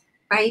with,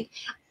 right?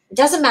 It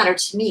doesn't matter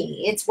to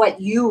me. It's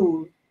what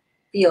you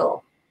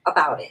feel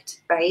about it,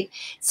 right?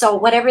 So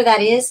whatever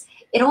that is,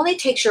 it only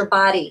takes your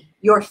body,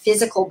 your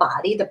physical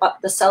body,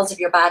 the cells of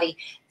your body,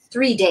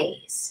 3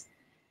 days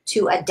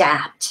to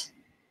adapt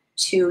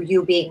to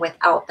you being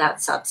without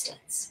that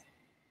substance.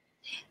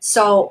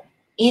 So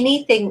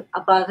anything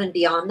above and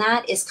beyond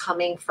that is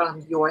coming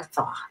from your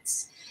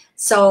thoughts.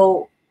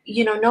 So,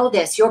 know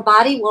this, your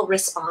body will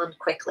respond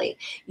quickly.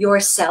 Your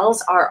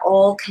cells are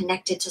all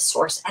connected to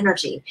source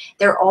energy.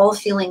 They're all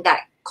feeling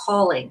that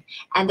calling,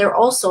 and they're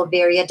also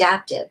very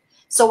adaptive.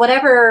 So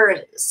whatever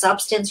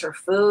substance or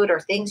food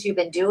or things you've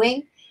been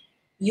doing,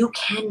 you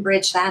can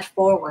bridge that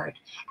forward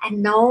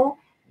and know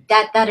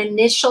that that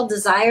initial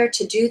desire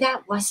to do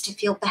that was to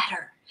feel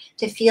better,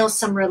 to feel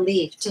some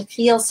relief, to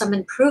feel some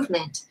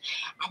improvement.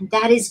 And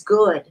that is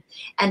good.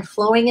 And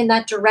flowing in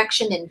that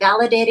direction and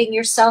validating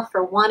yourself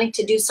for wanting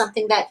to do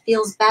something that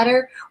feels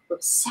better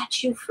will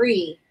set you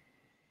free.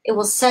 It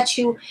will set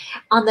you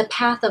on the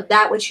path of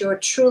that which you're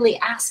truly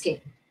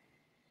asking.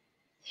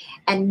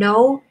 And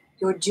know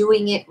you're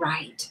doing it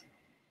right.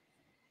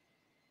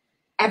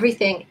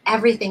 Everything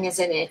is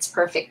in its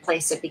perfect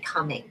place of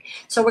becoming.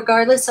 So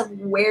regardless of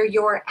where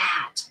you're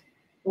at,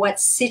 what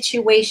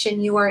situation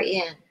you are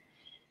in,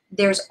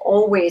 there's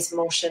always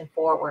motion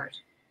forward.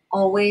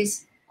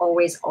 Always,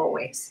 always,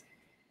 always.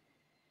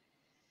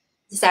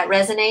 Does that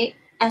resonate,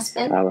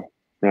 Espen?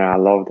 Yeah, I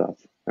love that.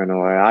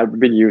 I've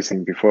been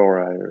using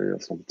before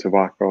some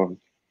tobacco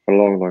for a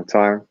long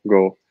time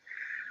ago,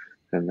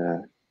 and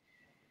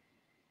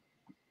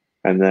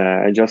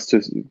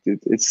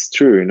it's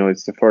true.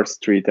 It's the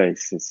first 3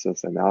 days. It's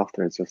just, and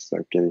after it's just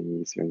like getting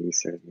easier and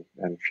easier,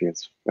 and it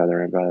feels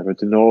better and better. But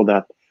to know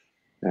that,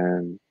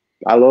 and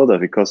I love that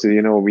because we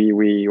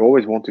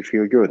always want to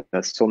feel good.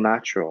 That's so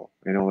natural.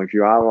 If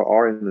you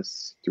are in a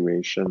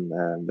situation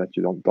that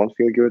you don't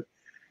feel good,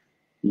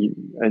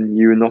 and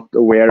you're not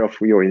aware of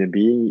your inner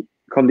being,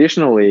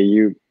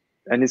 conditionally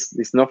and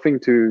it's nothing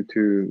to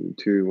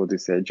what they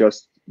say,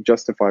 just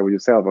justify with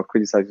yourself or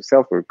criticize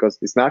yourself for, because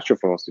it's natural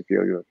for us to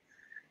feel good.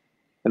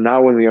 And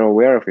now when we are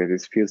aware of it,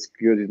 it feels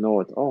good to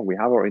know that, oh, we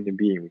have our inner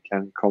being. We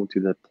can come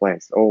to that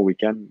place. Oh, we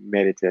can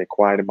meditate,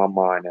 quiet my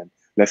mind and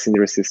lessen the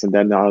resistance.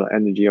 Then our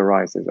energy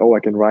arises. Oh, I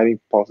can write in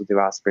positive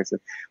aspects. And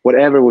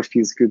whatever what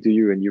feels good to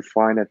you, and you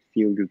find that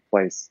feel good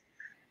place.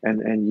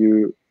 And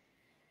you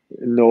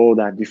know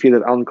that you feel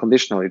it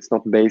unconditional. It's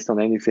not based on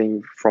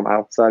anything from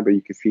outside, but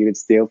you can feel it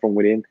still from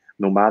within,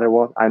 no matter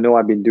what. I know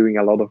I've been doing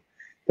a lot of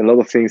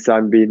things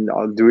I've been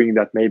doing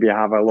that maybe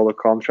have a lot of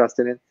contrast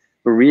in it.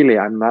 But really,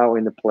 I'm now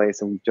in the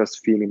place of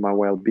just feeling my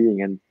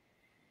well-being, and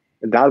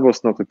that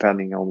was not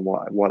depending on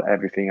what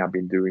everything I've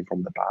been doing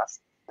from the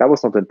past. That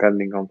was not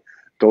depending on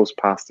those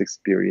past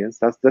experience.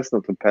 That's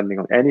not depending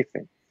on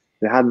anything.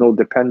 They had no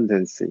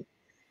dependency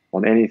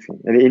on anything.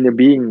 And in the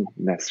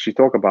beingness, she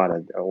talked about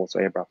it also,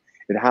 Abraham.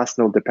 It has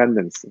no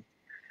dependency.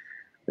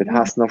 It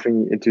has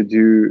nothing to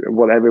do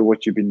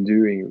what you've been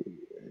doing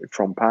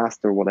from past,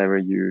 or whatever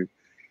you're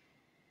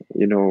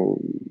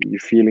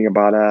feeling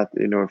about that.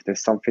 If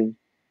there's something.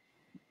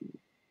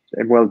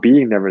 And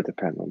well-being never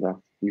depends on that.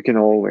 You can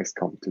always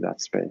come to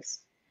that space.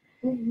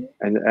 Mm-hmm.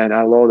 And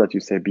I love that you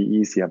say be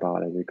easy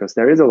about it, because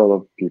there is a lot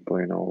of people,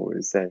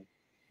 who say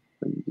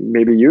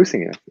maybe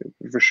using it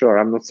for sure.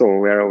 I'm not so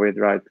aware of it,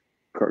 right?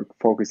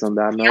 Focus on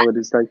that now, but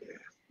it's like,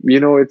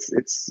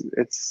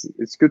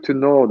 it's good to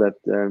know that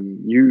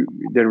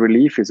the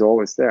relief is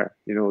always there.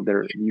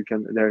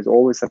 There's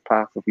always a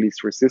path of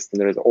least resistance.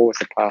 There is always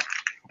a path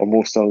of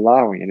most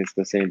allowing, and it's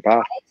the same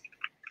path.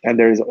 And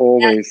there is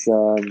always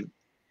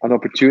an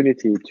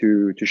opportunity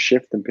to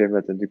shift and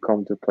pivot and to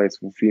come to a place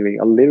of feeling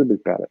a little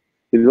bit better.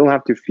 You don't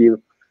have to feel.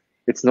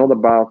 It's not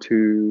about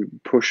to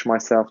push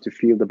myself to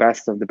feel the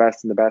best of the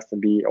best and the best and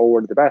be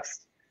over the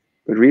best,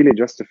 but really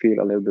just to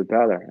feel a little bit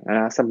better. And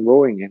as I'm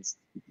going, it's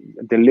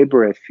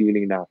deliberate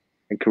feeling that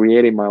and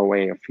creating my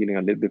way of feeling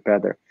a little bit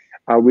better.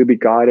 I will be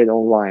guided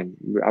online.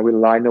 I will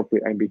line up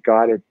with and be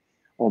guided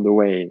on the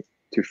way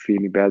to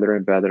feeling better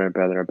and better and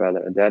better and better.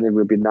 And then it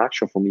will be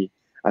natural for me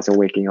as I'm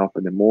waking up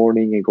in the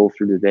morning and go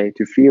through the day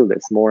to feel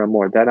this more and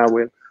more. Then I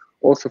will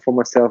also for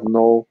myself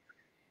know,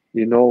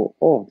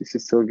 oh, this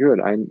is so good.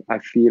 I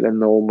feel and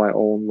know my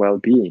own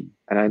well-being,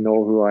 and I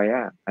know who I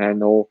am. And I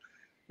know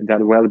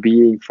that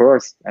well-being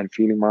first and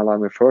feeling my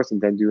alignment first,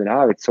 and then doing it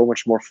out. It's so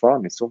much more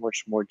fun. It's so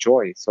much more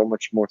joy. It's so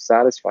much more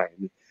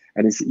satisfying,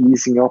 and it's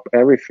easing up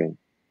everything,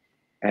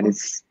 and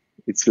it's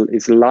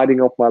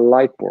lighting up my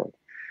light board,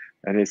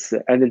 and it's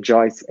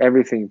energized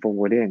everything from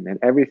within and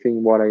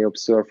everything what I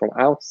observe from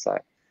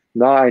outside.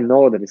 Now I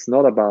know that it's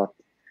not about,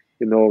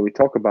 we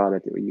talk about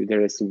it.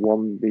 There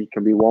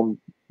can be one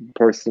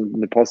person,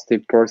 the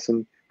positive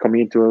person,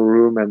 coming into a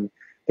room, and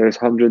there's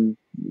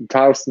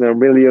 100,000 or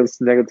millions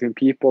negative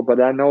people.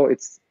 But I know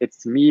it's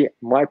me,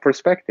 my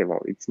perspective,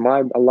 or it's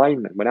my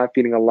alignment. When I'm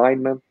feeling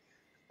alignment,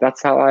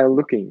 that's how I'm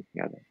looking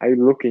at it.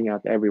 I'm looking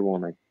at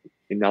everyone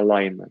in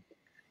alignment,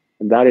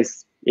 and that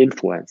is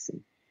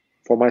influencing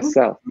for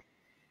myself.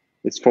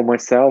 It's for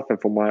myself and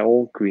for my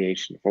own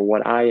creation, for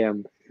what I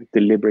am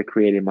deliberately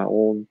creating, my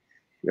own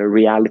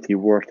reality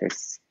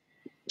vortex,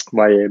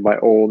 my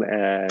own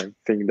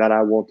thing that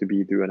I want to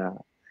be doing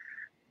now.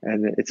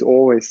 And it's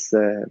always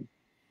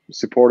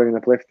supporting and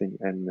uplifting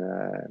and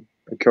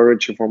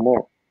encouraging for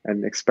more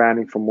and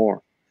expanding for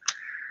more.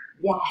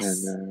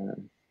 Yes.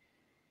 And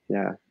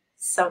yeah.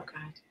 So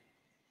good.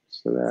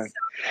 So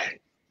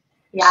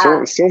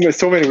yeah.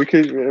 So many. We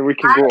can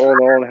go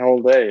on the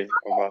whole day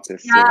about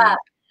this. Yeah.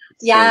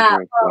 Yeah. So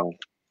good, well,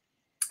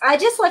 I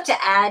just like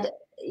to add,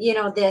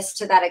 this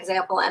to that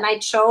example. And I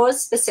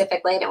chose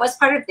specifically, and it was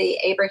part of the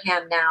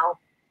Abraham Now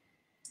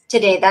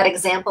today, that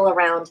example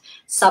around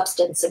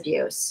substance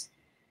abuse.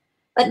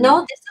 But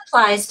no, this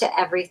applies to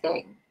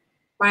everything,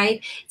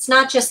 right? It's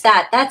not just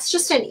that. That's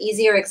just an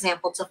easier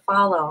example to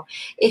follow.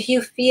 If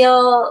you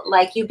feel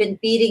like you've been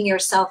beating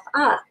yourself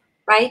up,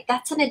 right?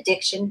 That's an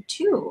addiction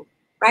too,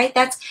 right?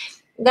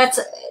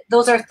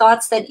 Those are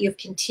thoughts that you've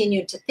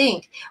continued to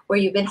think, where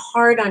you've been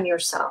hard on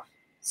yourself.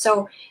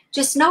 So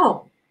just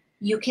know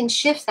you can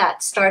shift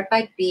that. Start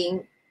by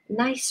being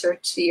nicer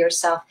to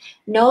yourself.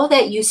 Know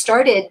that you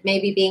started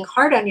maybe being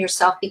hard on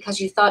yourself because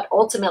you thought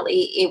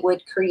ultimately it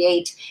would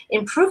create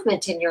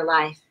improvement in your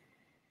life,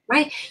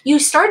 right? You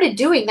started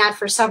doing that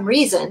for some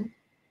reason,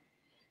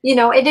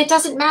 and it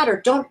doesn't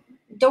matter.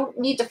 Don't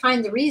need to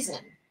find the reason.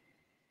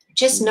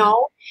 Just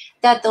know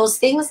that those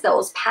things,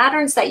 those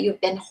patterns that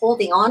you've been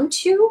holding on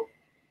to,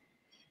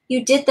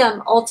 you did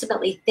them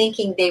ultimately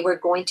thinking they were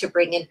going to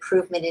bring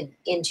improvement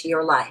into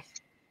your life.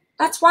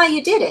 That's why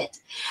you did it.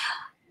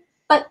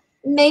 But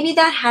maybe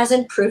that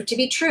hasn't proved to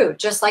be true,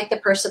 just like the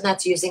person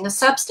that's using a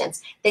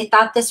substance. They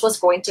thought this was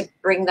going to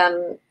bring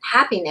them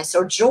happiness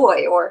or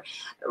joy or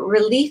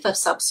relief of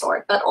some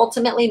sort, but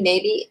ultimately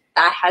maybe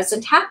that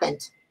hasn't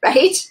happened,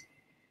 right?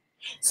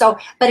 So,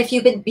 but if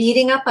you've been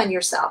beating up on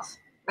yourself,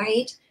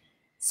 right?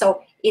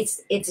 So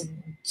it's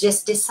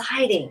just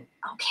deciding,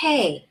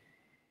 okay,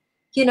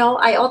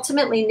 I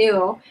ultimately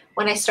knew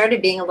when I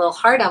started being a little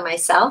hard on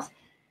myself,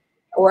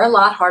 or a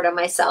lot hard on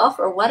myself,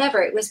 or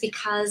whatever, it was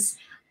because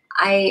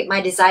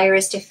my desire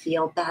is to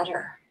feel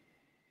better.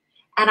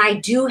 And I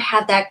do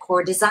have that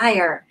core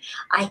desire.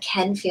 I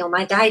can feel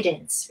my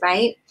guidance,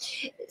 right?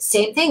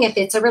 Same thing if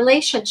it's a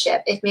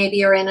relationship, if maybe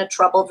you're in a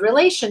troubled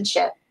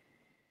relationship,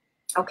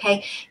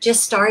 okay?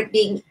 Just start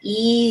being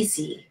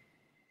easy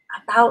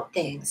about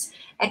things.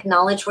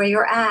 Acknowledge where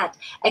you're at.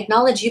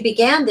 Acknowledge you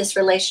began this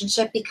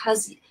relationship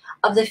because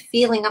of the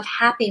feeling of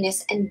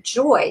happiness and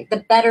joy,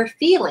 the better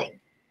feeling,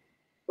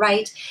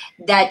 right?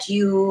 That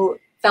you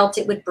felt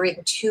it would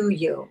bring to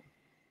you.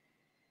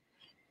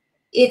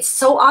 It's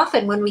so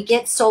often when we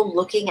get so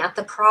looking at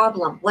the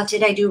problem. What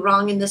did I do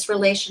wrong in this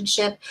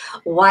relationship?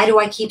 Why do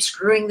I keep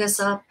screwing this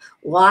up?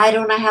 Why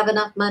don't I have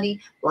enough money?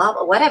 Blah,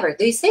 blah, whatever,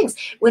 these things.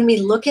 When we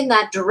look in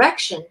that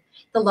direction,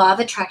 the law of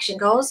attraction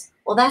goes,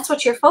 well, that's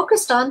what you're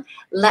focused on.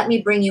 Let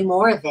me bring you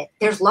more of it.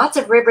 There's lots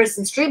of rivers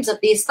and streams of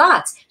these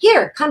thoughts.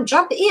 Here, come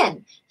jump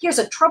in. Here's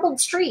a troubled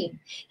stream.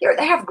 Here,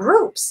 they have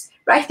groups,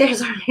 right?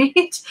 There's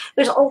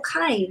all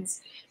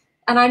kinds.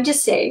 And I'm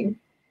just saying,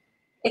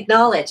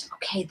 acknowledge,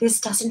 okay, this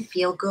doesn't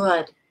feel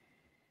good.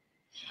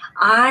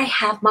 I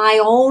have my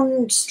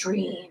own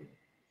stream,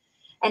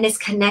 and it's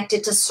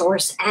connected to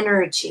source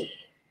energy,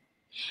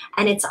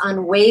 and it's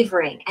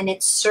unwavering, and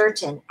it's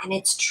certain, and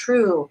it's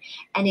true,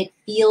 and it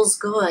feels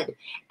good,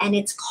 and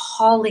it's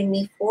calling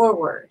me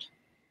forward.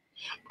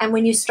 And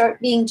when you start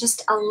being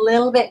just a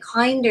little bit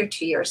kinder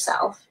to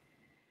yourself,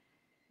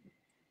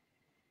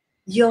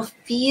 you'll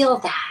feel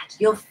that.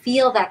 You'll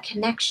feel that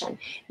connection.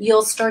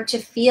 You'll start to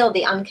feel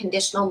the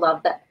unconditional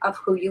love of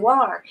who you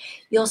are.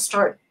 You'll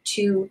start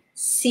to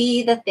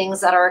see the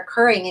things that are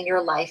occurring in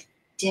your life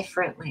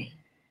differently.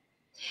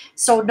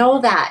 So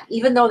know that,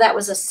 even though that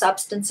was a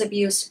substance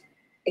abuse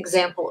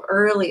example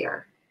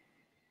earlier,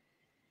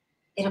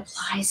 it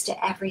applies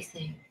to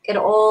everything. It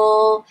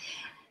all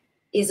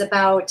is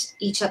about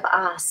each of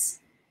us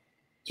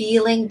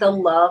feeling the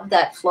love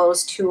that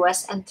flows to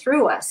us and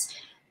through us.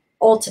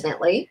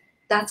 Ultimately,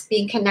 that's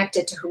being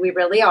connected to who we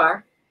really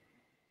are,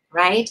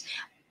 right?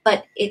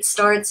 But it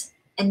starts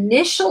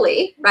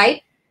initially,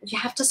 right? You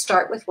have to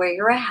start with where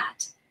you're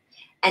at.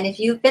 And if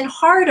you've been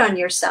hard on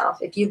yourself,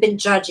 if you've been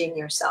judging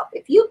yourself,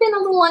 if you've been a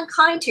little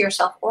unkind to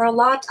yourself or a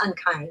lot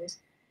unkind,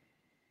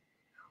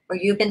 or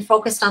you've been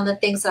focused on the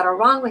things that are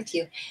wrong with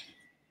you,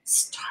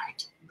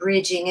 start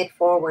bridging it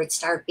forward.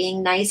 Start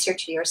being nicer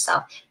to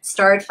yourself.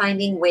 Start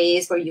finding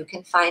ways where you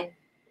can find,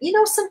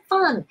 some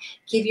fun.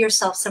 Give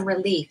yourself some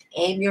relief.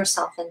 Aim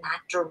yourself in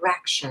that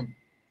direction.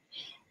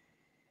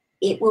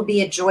 It will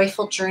be a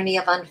joyful journey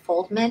of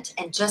unfoldment.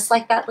 And just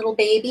like that little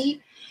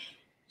baby,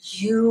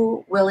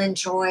 you will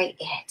enjoy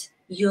it.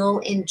 You'll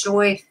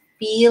enjoy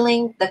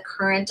feeling the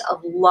current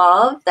of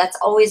love that's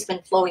always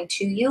been flowing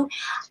to you.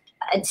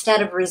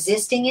 Instead of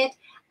resisting it,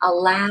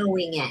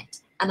 allowing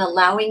it, and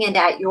allowing it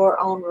at your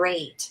own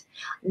rate,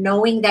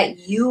 knowing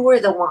that you were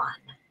the one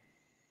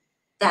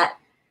that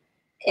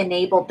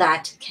enabled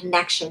that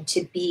connection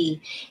to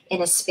be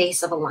in a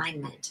space of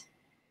alignment.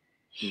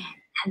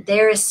 And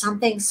there is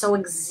something so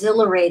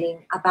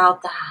exhilarating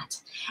about that.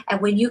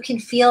 And when you can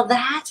feel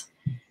that,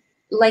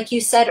 like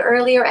you said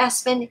earlier,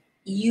 Espen,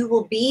 you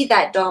will be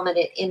that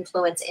dominant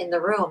influence in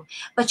the room,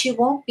 but you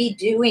won't be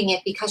doing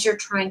it because you're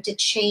trying to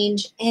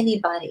change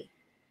anybody.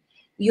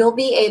 You'll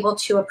be able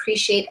to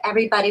appreciate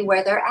everybody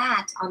where they're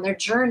at on their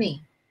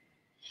journey.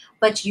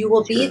 But you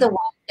will be the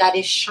one that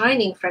is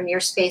shining from your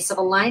space of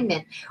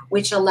alignment,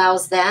 which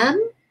allows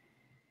them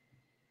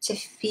to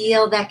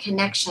feel that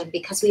connection,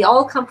 because we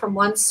all come from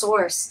one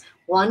source,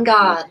 one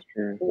God,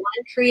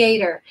 one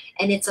creator,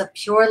 and it's a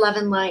pure love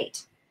and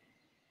light.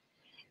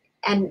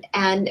 And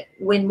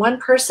when one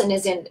person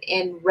is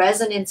in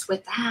resonance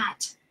with that,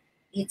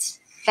 it's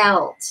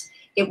felt.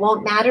 It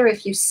won't matter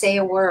if you say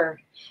a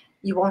word.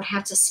 You won't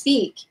have to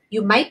speak.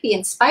 You might be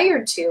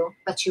inspired to,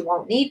 but you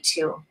won't need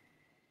to.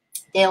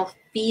 They'll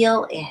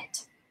feel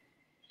it.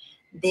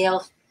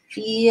 They'll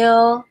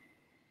feel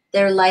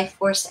their life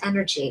force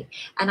energy.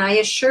 And I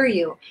assure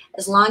you,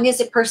 as long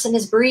as a person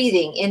is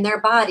breathing in their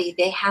body,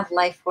 they have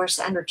life force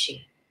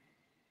energy.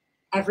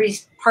 Every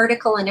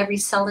particle and every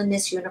cell in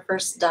this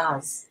universe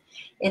does.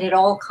 And it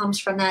all comes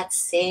from that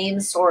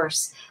same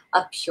source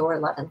of pure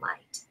love and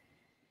light.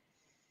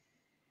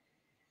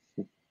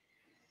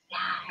 Yeah,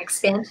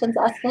 expansions,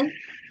 Espen?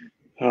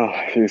 Oh,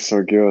 it feels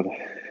so good.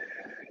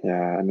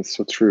 Yeah, and it's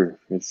so true.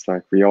 It's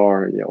like we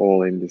are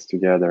all in this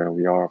together.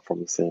 We are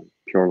from the same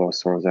pure law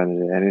source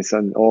energy, and it's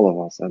in all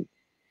of us. And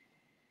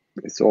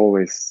it's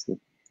always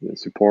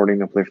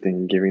supporting, uplifting,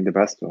 and giving the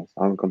best to us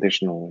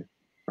unconditionally.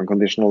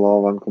 Unconditional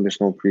love,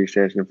 unconditional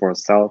appreciation for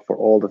ourselves, for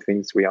all the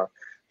things we are,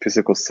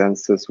 physical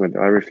senses, with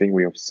everything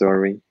we're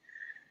observing.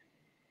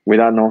 With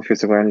that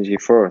non-physical energy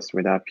first,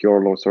 with that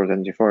pure law source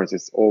energy first,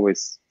 it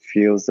always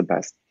feels the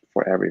best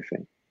for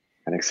everything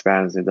and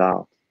expands it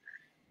out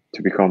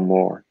to become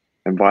more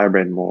and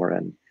vibrate more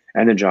and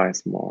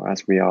energize more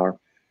as we are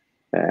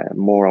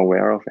more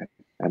aware of it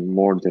and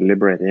more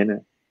deliberate in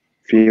it,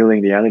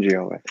 feeling the energy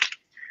of it.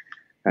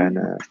 And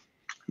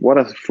what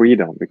a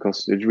freedom,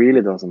 because it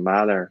really doesn't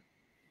matter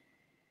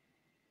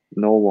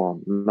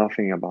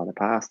nothing about the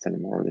past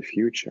anymore or the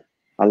future.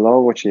 I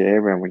love what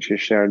Ava, when she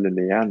shared in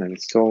the end, and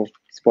it's so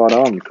spot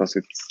on, because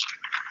it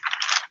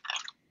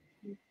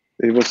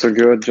was so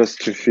good just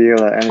to feel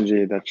the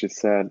energy that she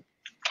said,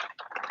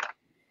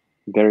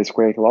 there is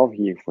great love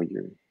here for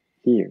you,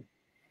 here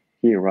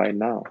right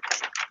now,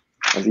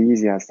 as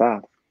easy as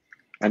that.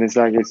 And it's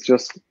like, it's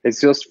just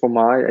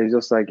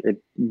like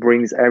it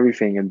brings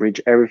everything and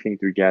bridge everything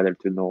together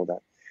to know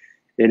that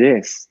it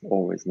is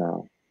always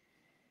now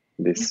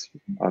this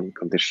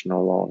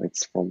unconditional love.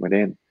 It's from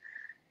within.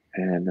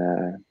 And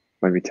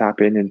when we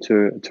tap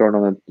into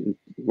internal,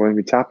 when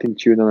we tap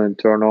into the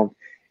internal,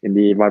 in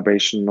the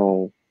vibration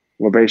of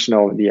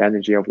the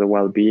energy of the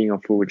well-being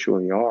of who we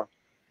truly are,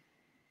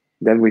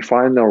 then we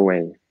find our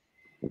way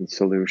in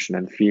solution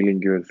and feeling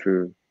good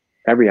through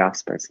every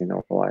aspect in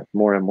our life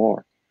more and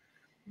more.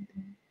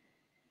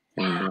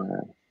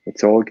 And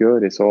it's all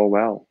good, it's all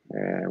well.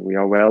 We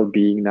are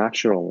well-being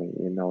naturally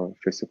in our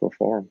physical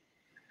form.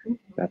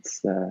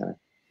 That's our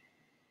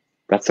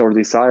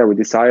desire. We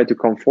desire to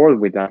come forward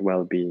with that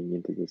well-being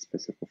into this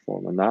physical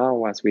form. And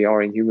now, as we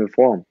are in human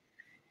form,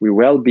 we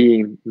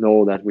well-being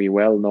know that we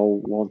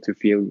want to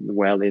feel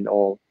well in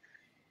all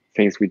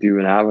things we do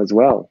and have as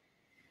well.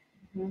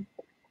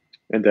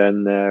 And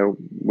then,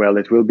 well,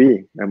 it will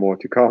be, and more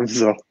to come.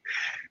 So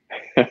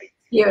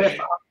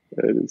beautiful.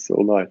 It is so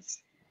nice.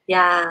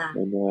 Yeah.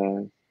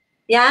 And,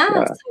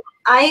 yeah. So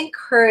I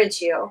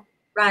encourage you,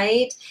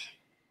 right,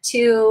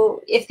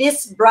 to, if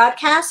this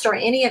broadcast or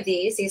any of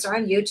these are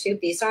on YouTube,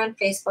 these are on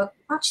Facebook,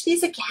 watch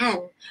these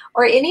again,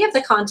 or any of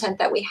the content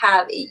that we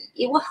have.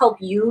 It will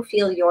help you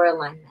feel your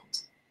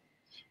alignment,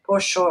 for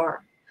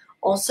sure.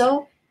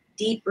 Also,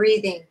 deep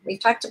breathing. We've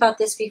talked about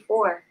this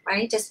before,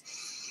 right? Just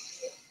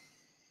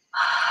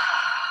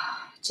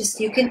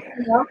you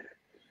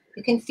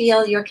can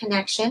feel your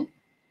connection.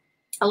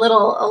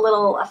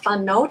 A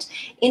fun note.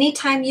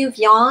 Anytime you've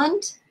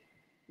yawned,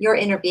 your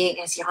inner being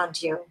has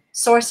yawned you.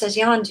 Source has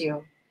yawned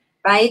you,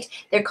 right?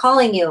 They're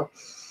calling you.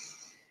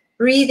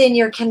 Breathe in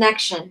your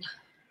connection,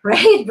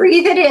 right?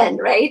 Breathe it in,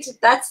 right?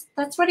 That's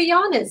what a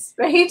yawn is,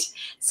 right?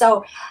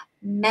 So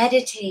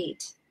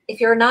meditate. If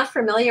you're not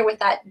familiar with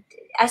that,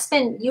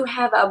 Espen, you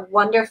have a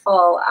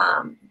wonderful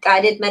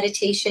guided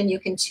meditation you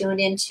can tune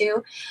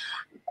into.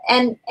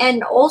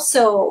 And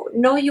also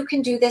know you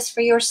can do this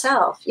for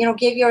yourself. You know,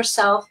 give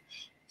yourself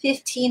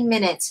 15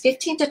 minutes,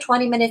 15 to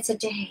 20 minutes a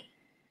day,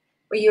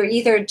 where you're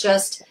either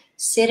just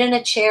sit in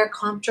a chair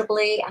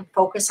comfortably and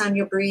focus on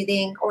your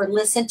breathing, or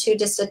listen to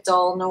just a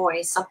dull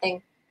noise,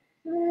 something,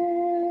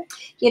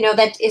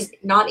 that is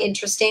not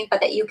interesting, but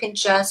that you can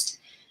just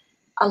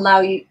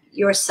allow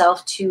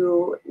yourself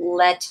to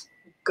let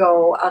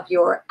go of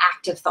your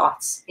active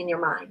thoughts in your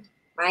mind,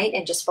 right?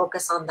 And just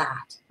focus on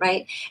that,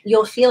 right?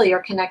 You'll feel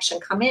your connection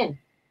come in.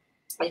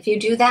 If you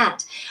do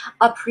that,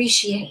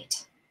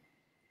 appreciate,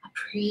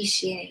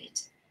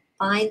 appreciate,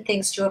 find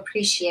things to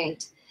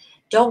appreciate.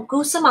 Don't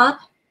goose them up,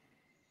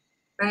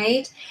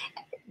 right?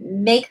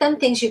 Make them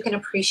things you can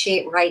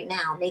appreciate right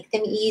now. Make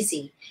them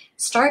easy.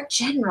 Start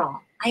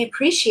general. I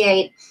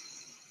appreciate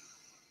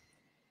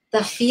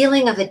the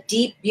feeling of a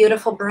deep,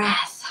 beautiful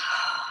breath.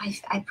 I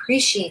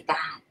appreciate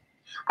that.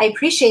 I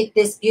appreciate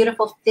this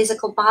beautiful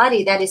physical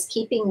body that is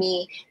keeping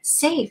me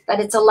safe, that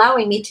it's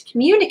allowing me to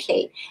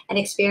communicate and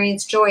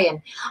experience joy.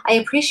 And I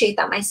appreciate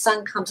that my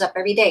sun comes up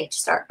every day. To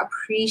start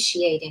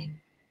appreciating,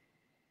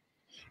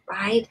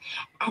 right?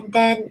 And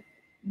then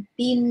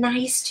be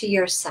nice to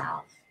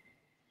yourself.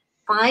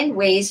 Find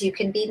ways you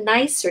can be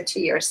nicer to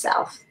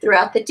yourself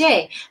throughout the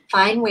day.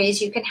 Find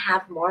ways you can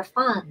have more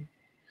fun.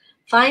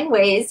 Find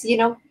ways,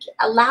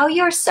 allow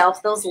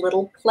yourself those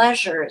little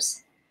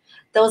pleasures,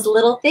 those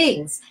little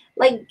things.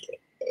 Like,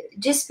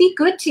 just be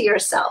good to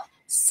yourself.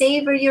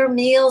 Savor your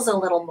meals a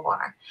little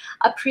more.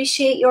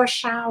 Appreciate your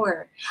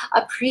shower.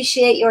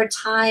 Appreciate your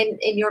time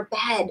in your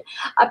bed.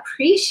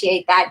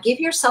 Appreciate that. Give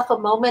yourself a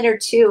moment or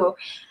two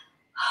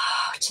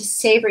to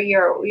savor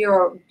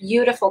your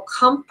beautiful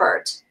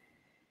comfort,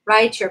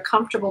 right? Your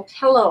comfortable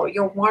pillow,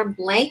 your warm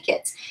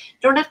blankets. You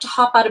don't have to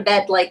hop out of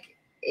bed like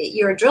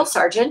you're a drill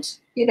sergeant,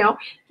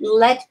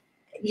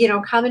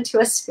 come into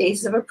a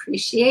space of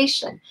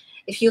appreciation.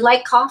 If you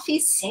like coffee,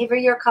 savor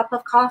your cup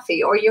of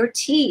coffee or your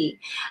tea.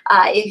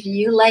 If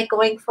you like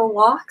going for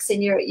walks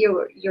and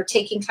you're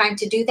taking time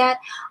to do that,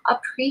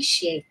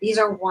 appreciate. These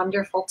are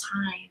wonderful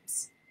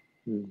times.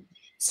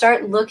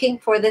 Start looking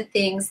for the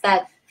things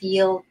that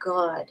feel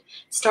good.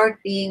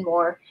 Start being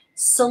more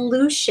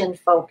solution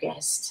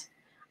focused,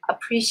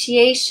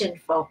 appreciation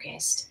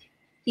focused,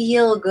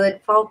 feel good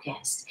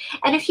focused.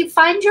 And if you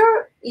find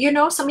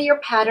some of your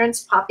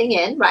patterns popping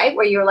in, right,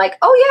 where you're like,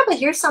 oh yeah, but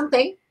here's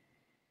something,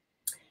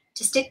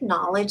 just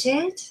acknowledge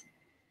it.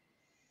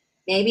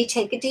 Maybe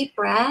take a deep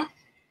breath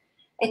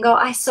and go,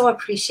 I so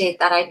appreciate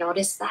that I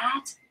noticed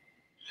that.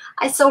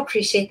 I so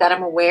appreciate that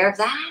I'm aware of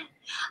that.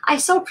 I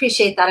so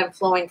appreciate that I'm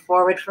flowing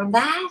forward from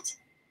that.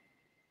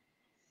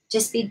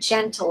 Just be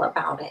gentle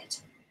about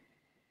it.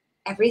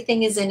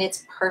 Everything is in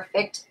its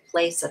perfect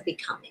place of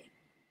becoming.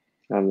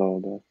 I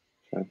love that.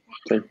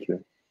 Thank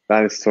you.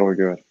 That is so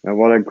good. And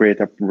what a great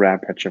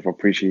rampage of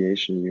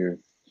appreciation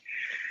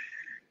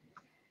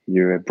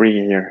you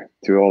bring here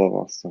to all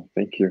of us. So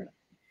thank you.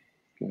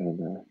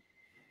 And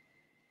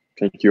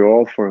thank you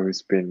all for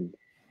who's been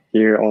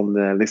here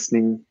on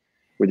listening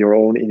with your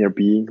own inner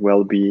being,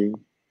 well-being.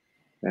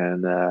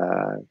 And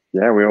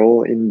we're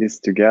all in this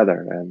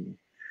together, and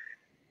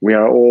we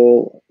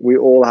all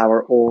have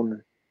our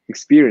own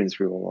experience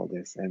with all of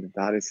this, and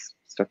that is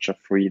such a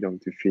freedom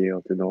to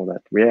feel, to know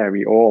that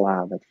we all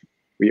have that.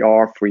 We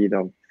are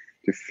freedom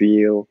to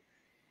feel,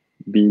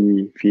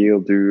 be, feel,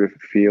 do,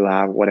 feel,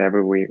 have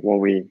whatever what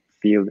we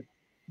feel,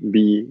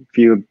 be,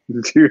 feel,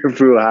 do,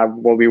 feel, have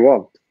what we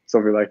want,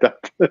 something like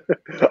that,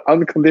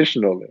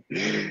 unconditionally,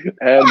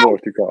 and more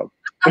to come.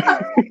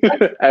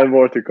 And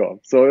more to come.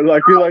 So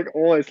we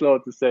always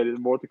love to say there's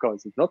more to come.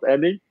 It's not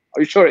ending.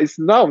 Are you sure it's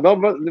no?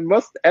 It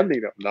must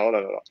ending.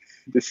 No.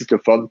 This is the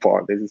fun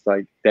part. This is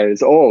there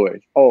is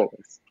always more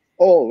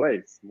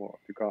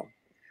to come.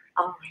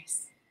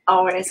 Always.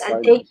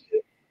 And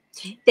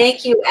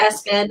thank you,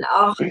 Espen.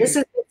 Oh, this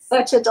has been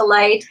such a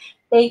delight.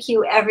 Thank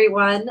you,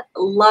 everyone.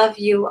 Love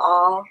you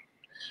all.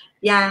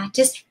 Yeah,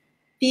 just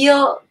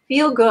feel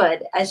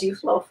good as you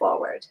flow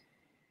forward.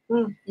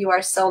 You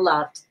are so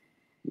loved.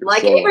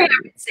 Like Abraham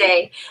would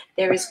say,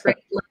 there is great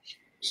love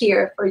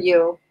here for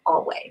you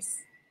always.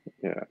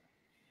 Yeah.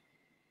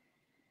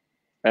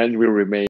 And will remain